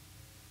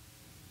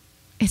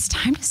 It's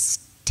time to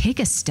take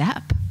a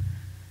step.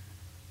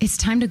 It's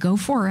time to go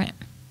for it.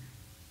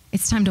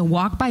 It's time to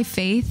walk by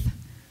faith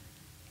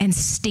and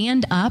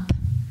stand up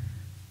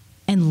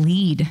and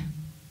lead,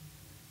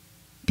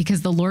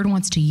 because the Lord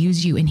wants to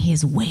use you and he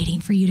is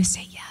waiting for you to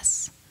say,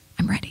 yes,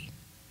 I'm ready.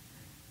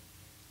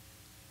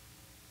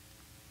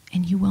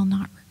 And you will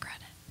not regret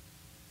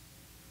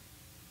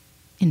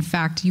it. In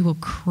fact, you will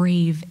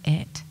crave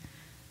it.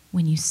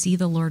 When you see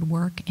the Lord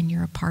work and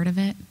you're a part of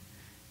it,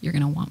 you're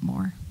going to want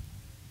more.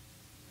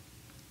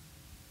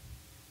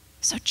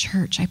 So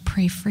church, I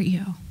pray for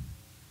you.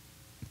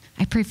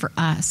 I pray for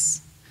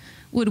us.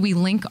 Would we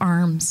link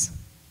arms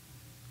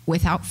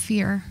without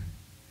fear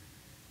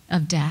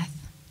of death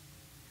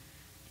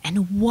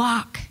and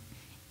walk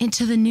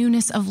into the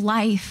newness of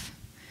life,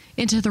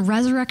 into the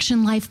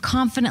resurrection life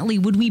confidently?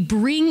 Would we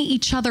bring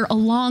each other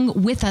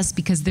along with us,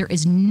 because there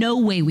is no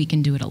way we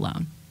can do it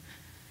alone?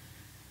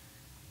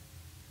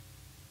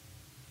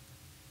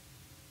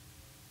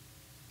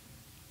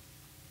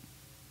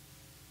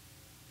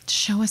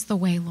 Show us the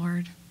way,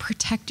 Lord.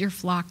 Protect your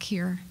flock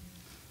here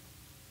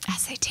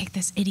as they take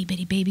this itty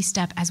bitty baby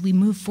step, as we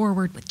move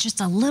forward with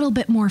just a little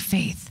bit more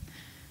faith.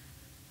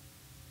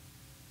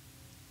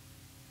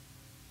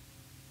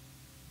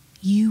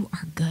 You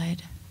are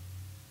good.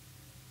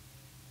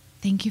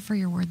 Thank you for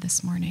your word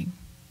this morning.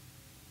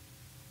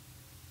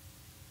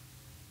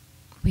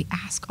 We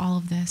ask all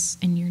of this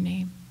in your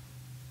name,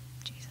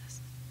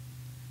 Jesus.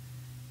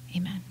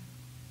 Amen.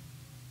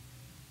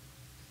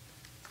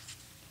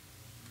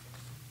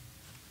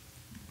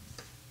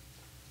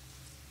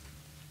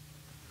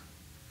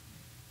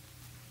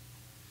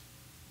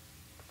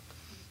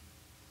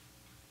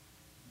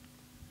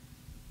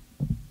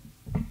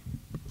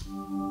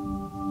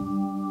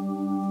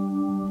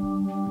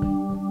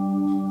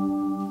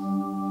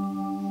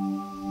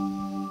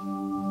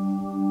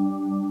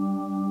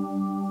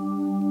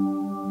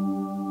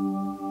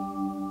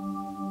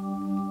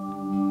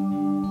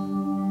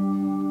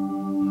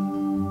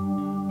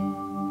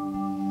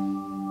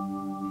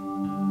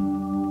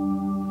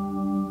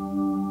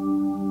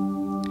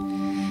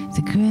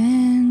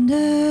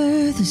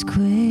 has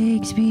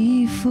quaked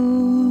before,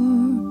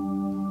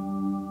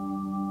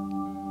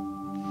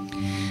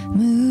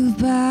 moved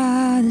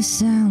by the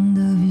sound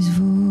of his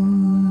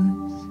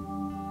voice,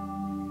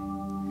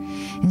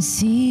 and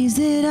seas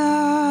that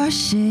are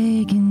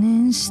shaken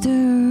and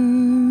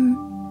stirred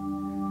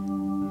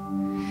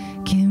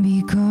can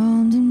be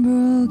calmed and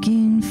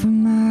broken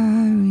from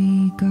my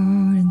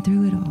regard. And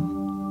through it all,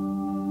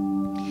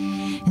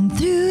 and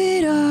through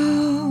it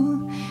all,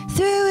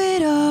 through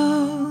it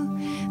all,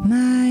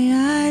 my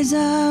eyes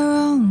are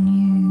on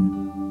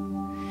you.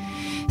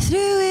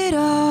 Through it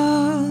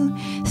all,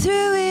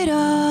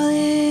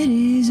 it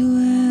is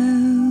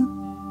well.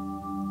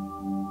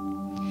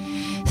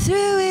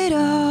 Through it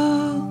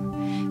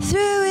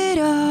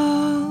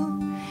all,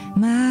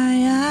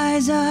 my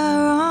eyes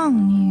are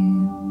on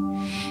you,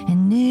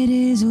 and it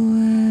is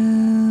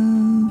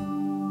well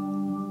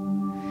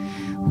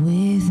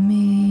with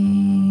me.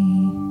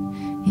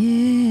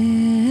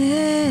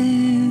 Yeah,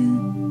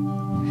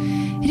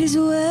 it is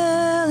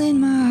well in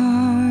my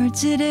heart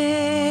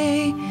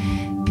today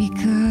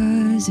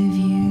because of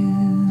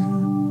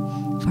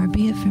you. Far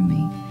be it from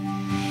me.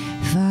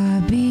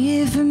 Far be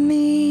it from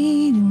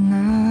me to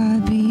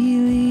not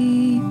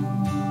believe,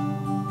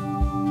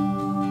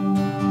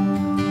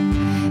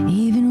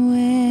 even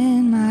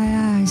when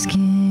my eyes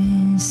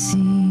can't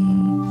see,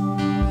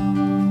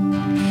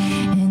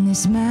 and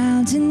this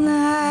mountain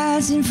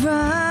lies in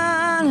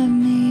front of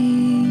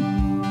me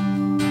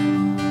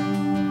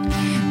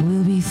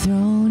will be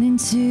thrown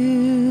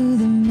into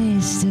the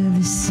midst of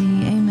the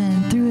sea.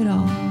 Amen. Through it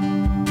all,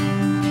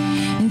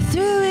 and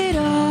through it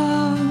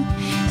all,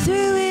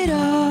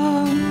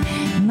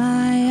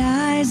 my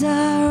eyes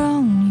are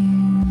on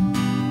you.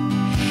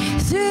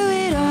 Through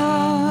it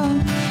all,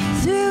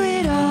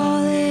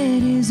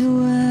 it is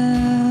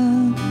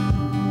well.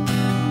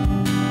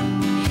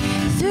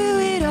 Through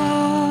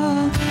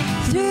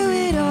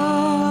it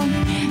all,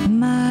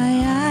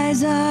 my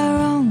eyes are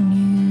on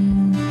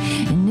you,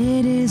 and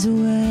it is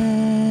well.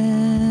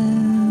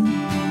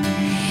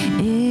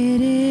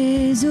 It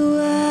is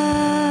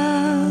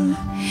well.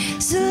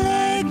 So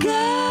let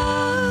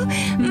go,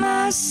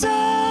 my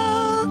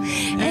soul,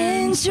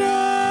 and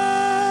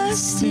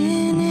trust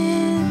in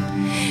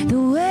Him. The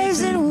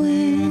waves and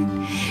wind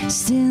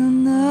still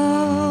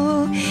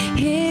know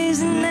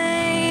His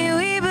name.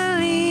 We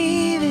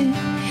believe it.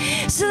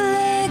 So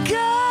let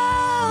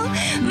go,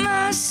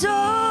 my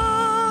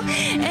soul,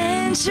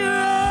 and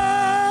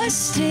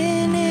trust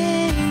in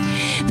it.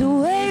 The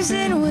waves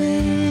and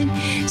wind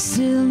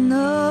still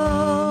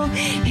know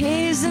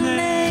His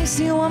name.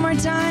 Sing it one more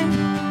time.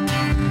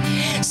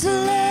 So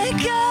let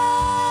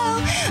go,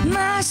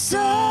 my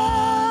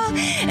soul,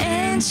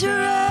 and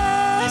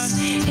trust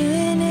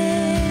in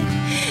it.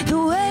 The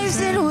waves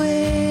and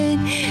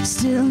wind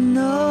still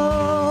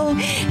know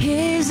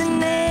His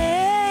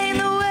name.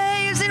 The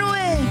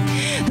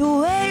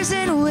waves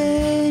and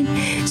wind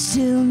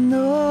still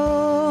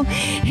know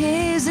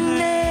His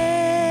name.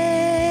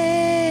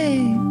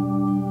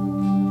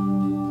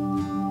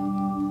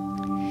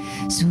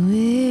 So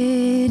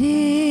it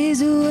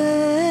is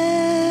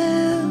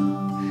well,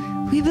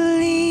 we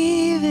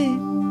believe it.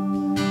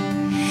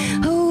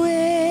 Oh,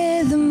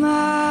 with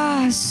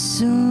my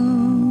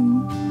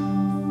soul,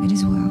 it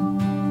is well.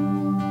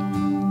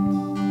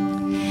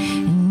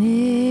 And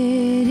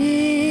it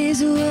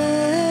is well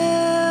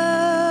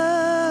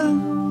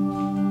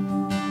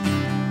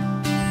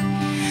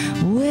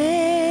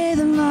with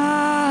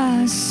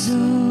my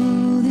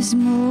soul this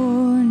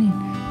morning.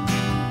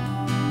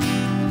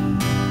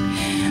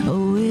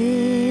 Oh,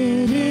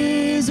 it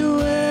is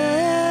well,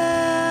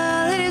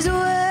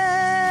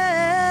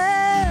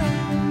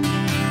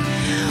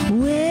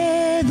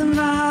 with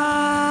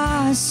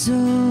my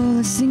soul.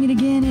 Let's sing it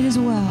again. It is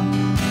well.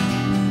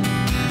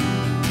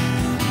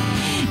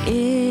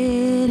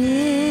 It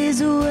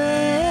is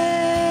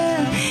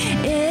well.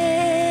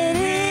 It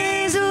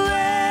is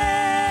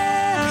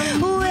well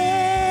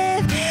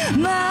with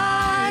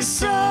my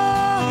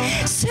soul.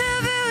 To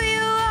who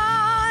you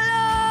are,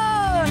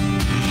 Lord.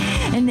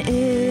 And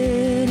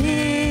it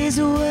is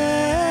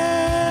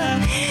well.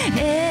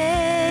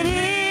 It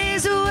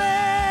is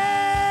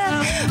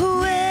well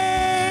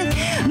with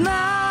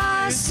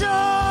my soul.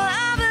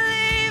 I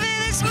believe it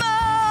this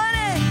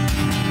morning.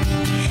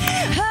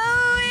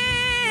 Oh,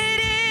 it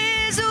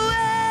is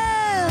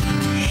well.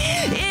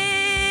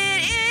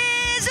 It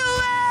is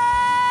well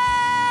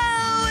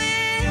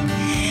with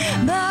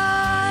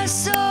my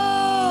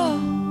soul.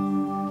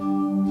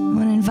 I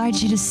want to invite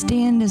you to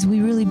stand as we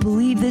really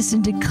believe this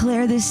and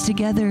declare this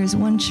together as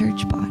one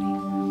church body.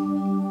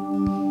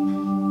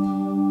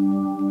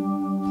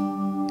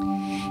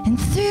 And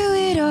through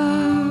it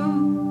all,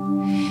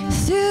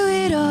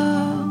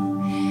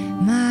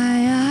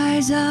 my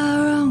eyes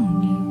are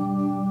on you.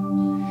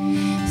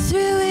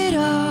 Through it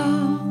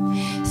all,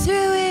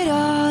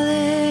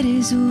 it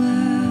is well.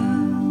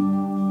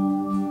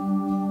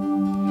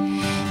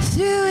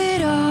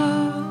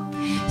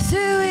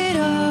 Through it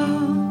all,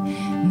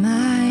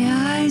 my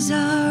eyes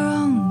are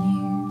on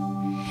you,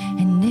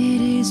 and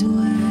it is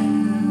well.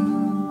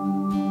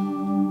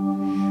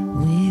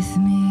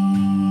 with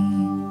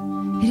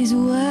me. It is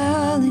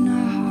well in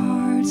our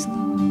hearts,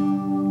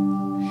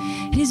 Lord.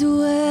 It is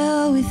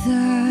well with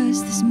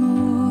us this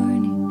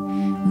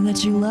morning. We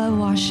let your love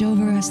wash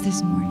over us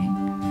this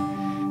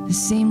morning. The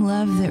same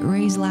love that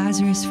raised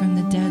Lazarus from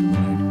the dead,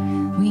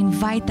 Lord. We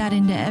invite that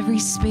into every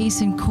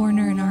space and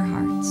corner in our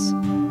hearts.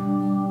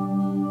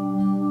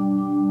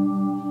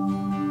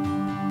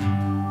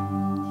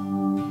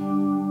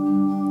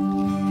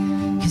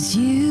 Because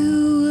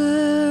you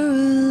were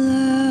a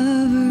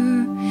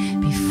lover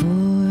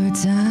before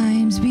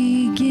time's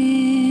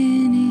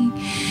beginning.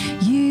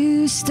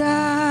 You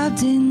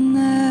stopped in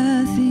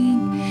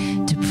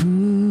nothing to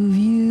prove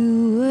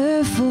you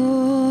were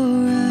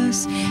for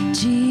us,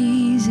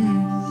 Jesus.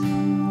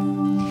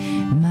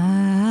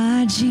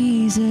 My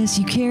Jesus,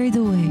 you carried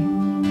the weight.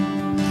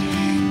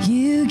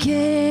 You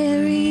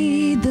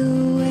carried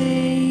the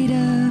weight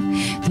of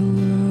the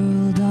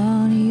world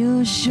on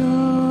your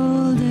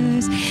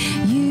shoulders.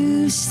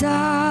 You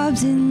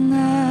stopped in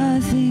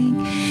nothing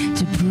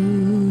to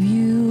prove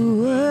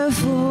you were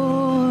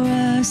for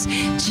us,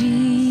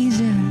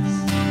 Jesus.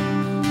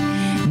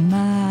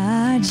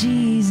 My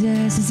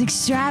Jesus is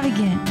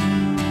extravagant.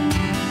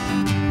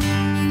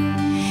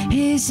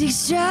 It's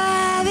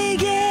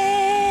extravagant.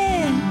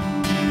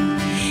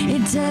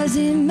 It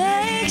doesn't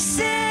make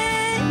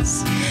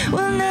sense.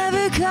 We'll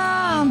never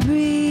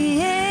comprehend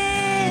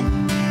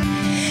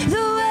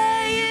the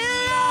way you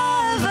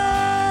love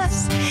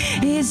us.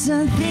 It's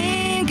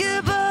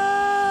unthinkable.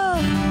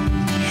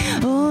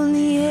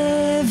 Only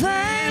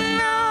heaven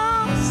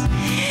knows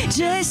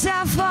just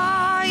how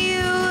far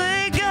you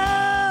would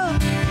go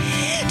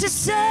to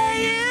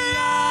say you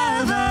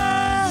love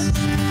us,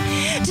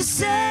 to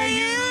say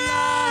you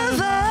love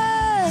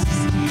us,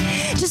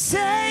 to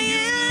say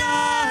you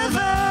love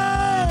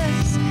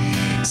us.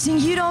 Sing,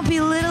 you don't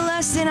belittle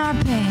us in our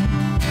pain,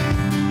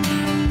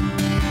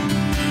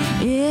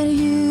 and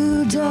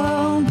you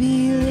don't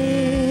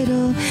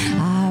belittle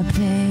our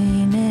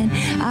pain and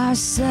our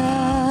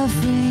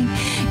suffering.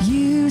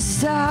 You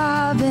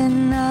stop at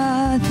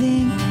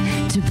nothing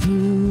to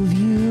prove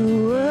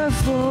you were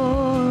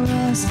for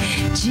us,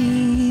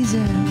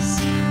 Jesus.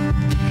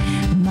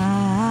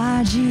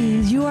 My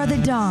Jesus, you are the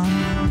dawn,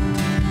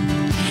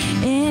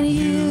 and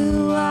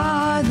you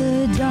are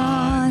the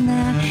dawn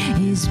that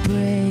is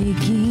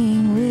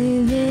breaking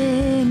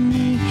within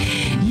me.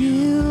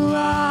 You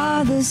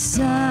are the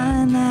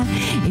sun that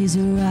is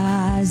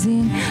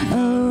rising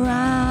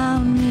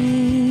around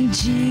me,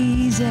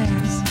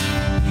 Jesus.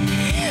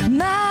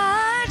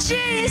 My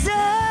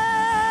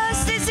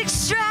Jesus is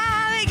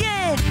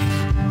extravagant.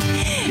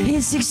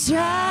 It's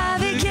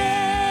extravagant.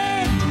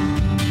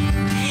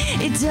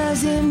 It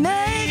doesn't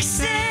make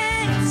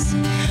sense.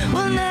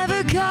 We'll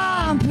never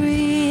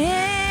comprehend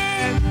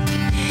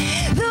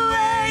the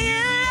way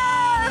you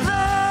love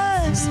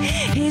us.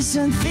 It's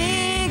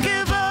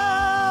unthinkable.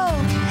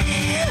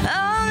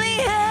 Only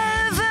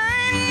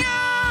heaven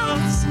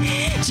knows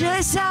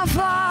just how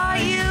far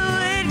you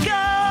would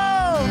go.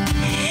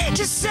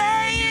 Just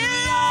say you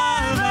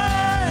love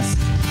us.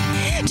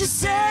 Just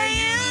say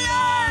you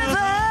love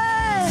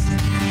us.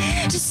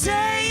 Just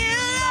say you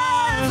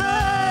love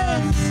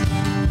us.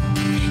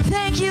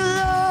 Thank you,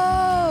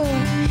 Lord.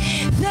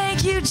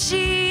 Thank you,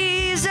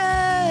 Jesus.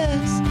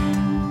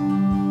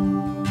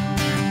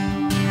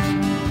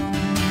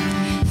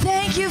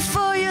 Thank you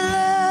for your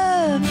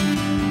love.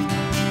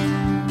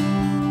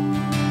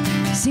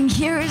 Sing,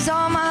 here is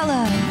all my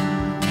love.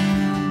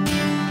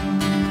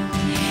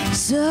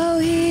 So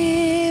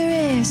here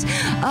is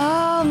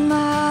all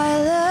my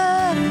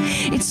love.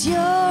 It's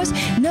yours,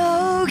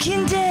 no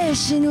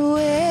condition.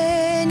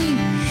 When you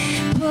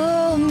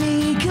pull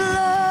me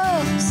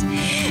close,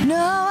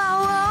 no, I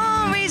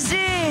won't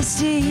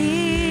resist.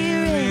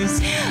 Here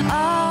is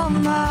all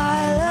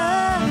my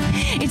love.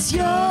 It's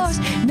yours,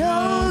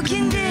 no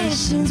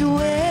conditions.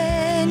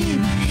 When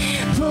you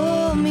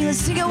pull me, let's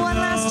sing it one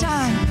last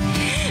time.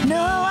 No,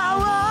 I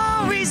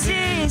won't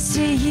resist.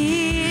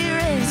 Here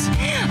is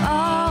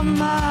all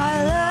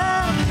my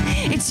love.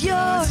 It's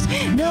yours,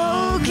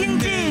 no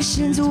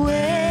conditions.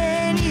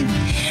 When you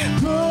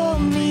pull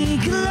me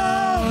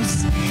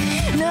close,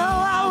 no,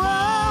 I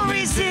won't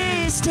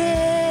resist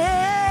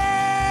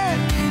it.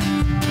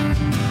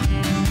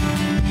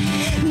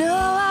 No,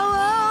 I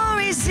won't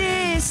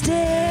resist it.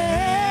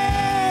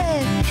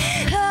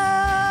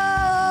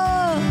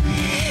 Oh,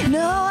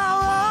 no, I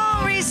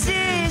won't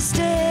resist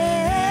it.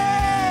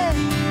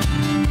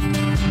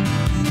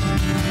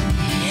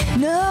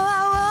 No,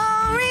 I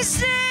won't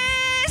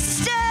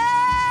resist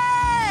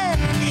it.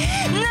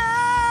 No,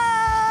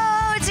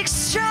 it's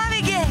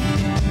extravagant.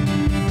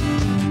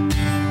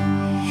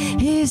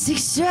 It's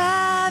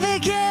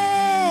extravagant.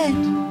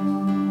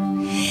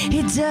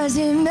 It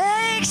doesn't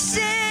make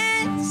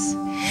sense.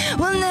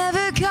 We'll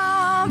never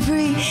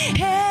comprehend,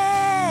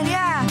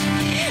 yeah,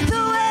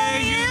 the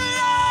way you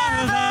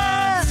love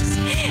us.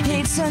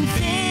 It's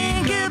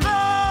unthinkable.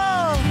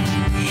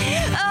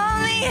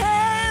 Only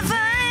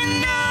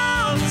heaven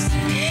knows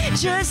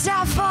just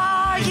how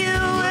far you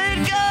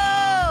would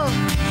go.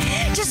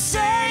 Just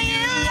say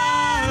you love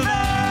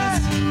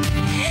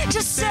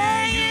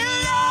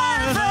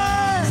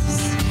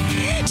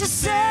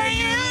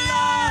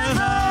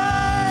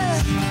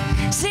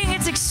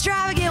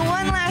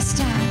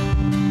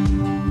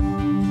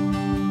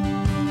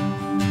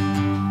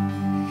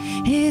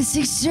It's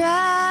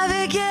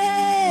extravagant.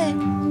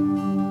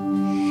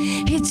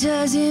 It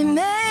doesn't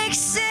make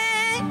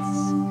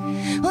sense.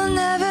 We'll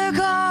never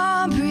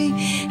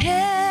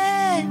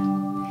comprehend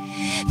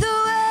the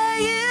way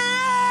you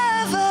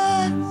love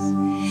us.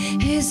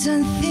 It's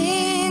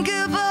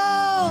unthinkable.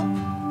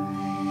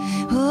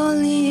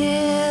 Only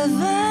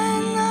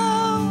heaven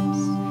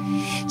knows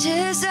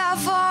just how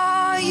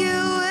far you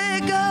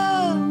would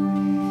go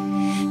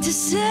to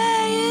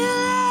say you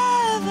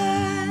love us.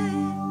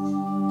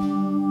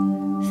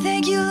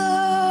 Thank you,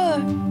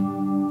 Lord,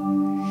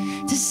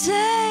 to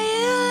say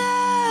you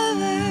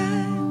love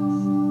us.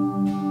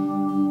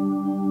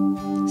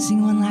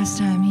 Sing one last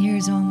time.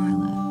 Here's all my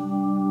love.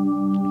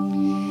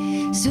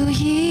 So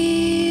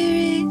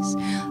here is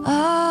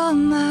all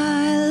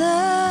my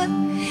love.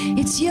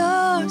 It's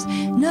yours,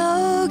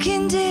 no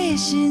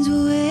conditions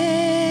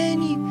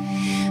when you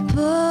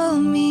pull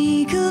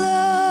me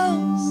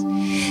close.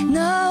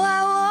 No,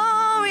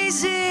 I won't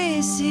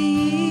resist.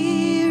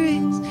 Here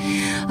is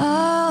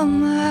all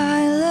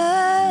my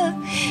love.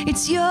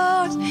 It's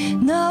yours,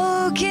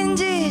 no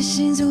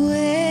conditions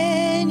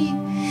when you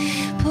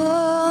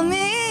pull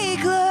me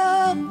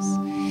close.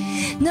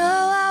 No,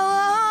 I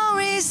won't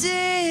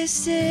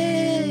resist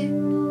it.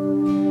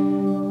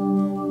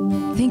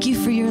 Thank you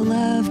for your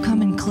love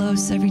coming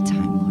close every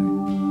time, Lord.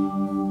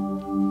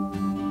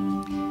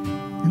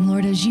 And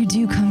Lord, as you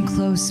do come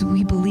close,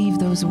 we believe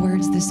those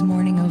words this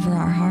morning over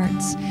our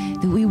hearts,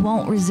 that we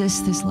won't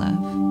resist this love.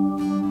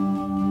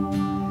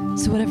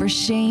 So whatever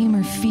shame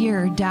or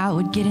fear or doubt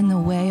would get in the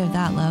way of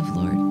that love,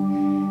 Lord,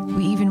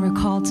 we even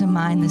recall to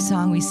mind the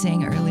song we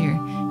sang earlier,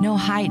 no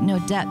height, no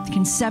depth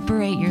can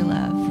separate your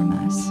love from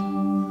us.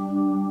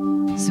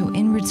 So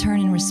in return,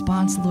 in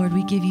response, Lord,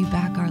 we give you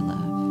back our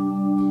love.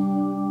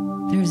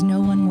 There is no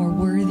one more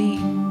worthy,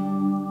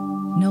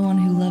 no one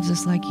who loves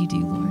us like you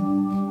do, Lord.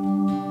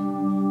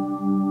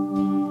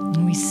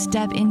 And we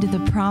step into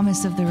the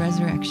promise of the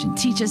resurrection.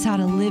 Teach us how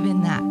to live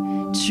in that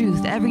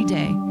truth every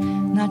day,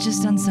 not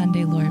just on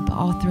Sunday, Lord, but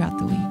all throughout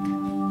the week,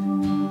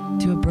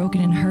 to a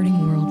broken and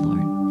hurting world,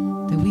 Lord,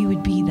 that we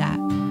would be that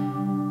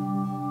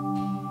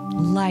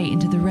light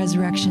into the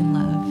resurrection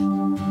love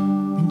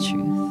and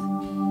truth.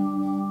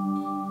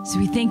 So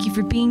we thank you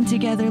for being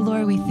together,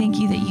 Lord. We thank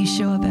you that you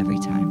show up every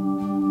time.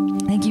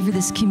 Thank you for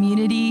this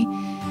community.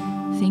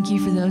 Thank you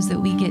for those that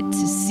we get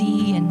to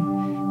see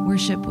and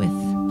worship with.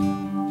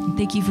 And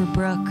thank you for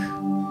Brooke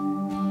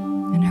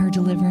and her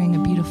delivering a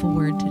beautiful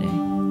word today.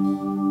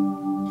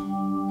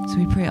 So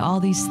we pray all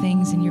these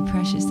things in your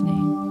precious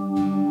name.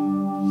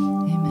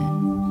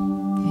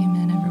 Amen.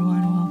 Amen,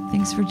 everyone. Well,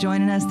 thanks for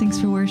joining us. Thanks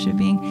for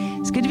worshiping.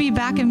 It's good to be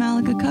back in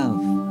Malaga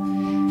Cove.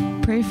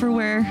 Pray for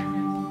where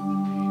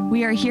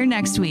we are here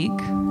next week.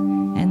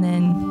 And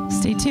then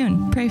stay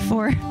tuned. Pray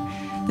for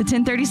the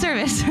 10:30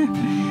 service.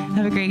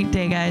 Have a great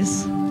day,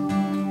 guys.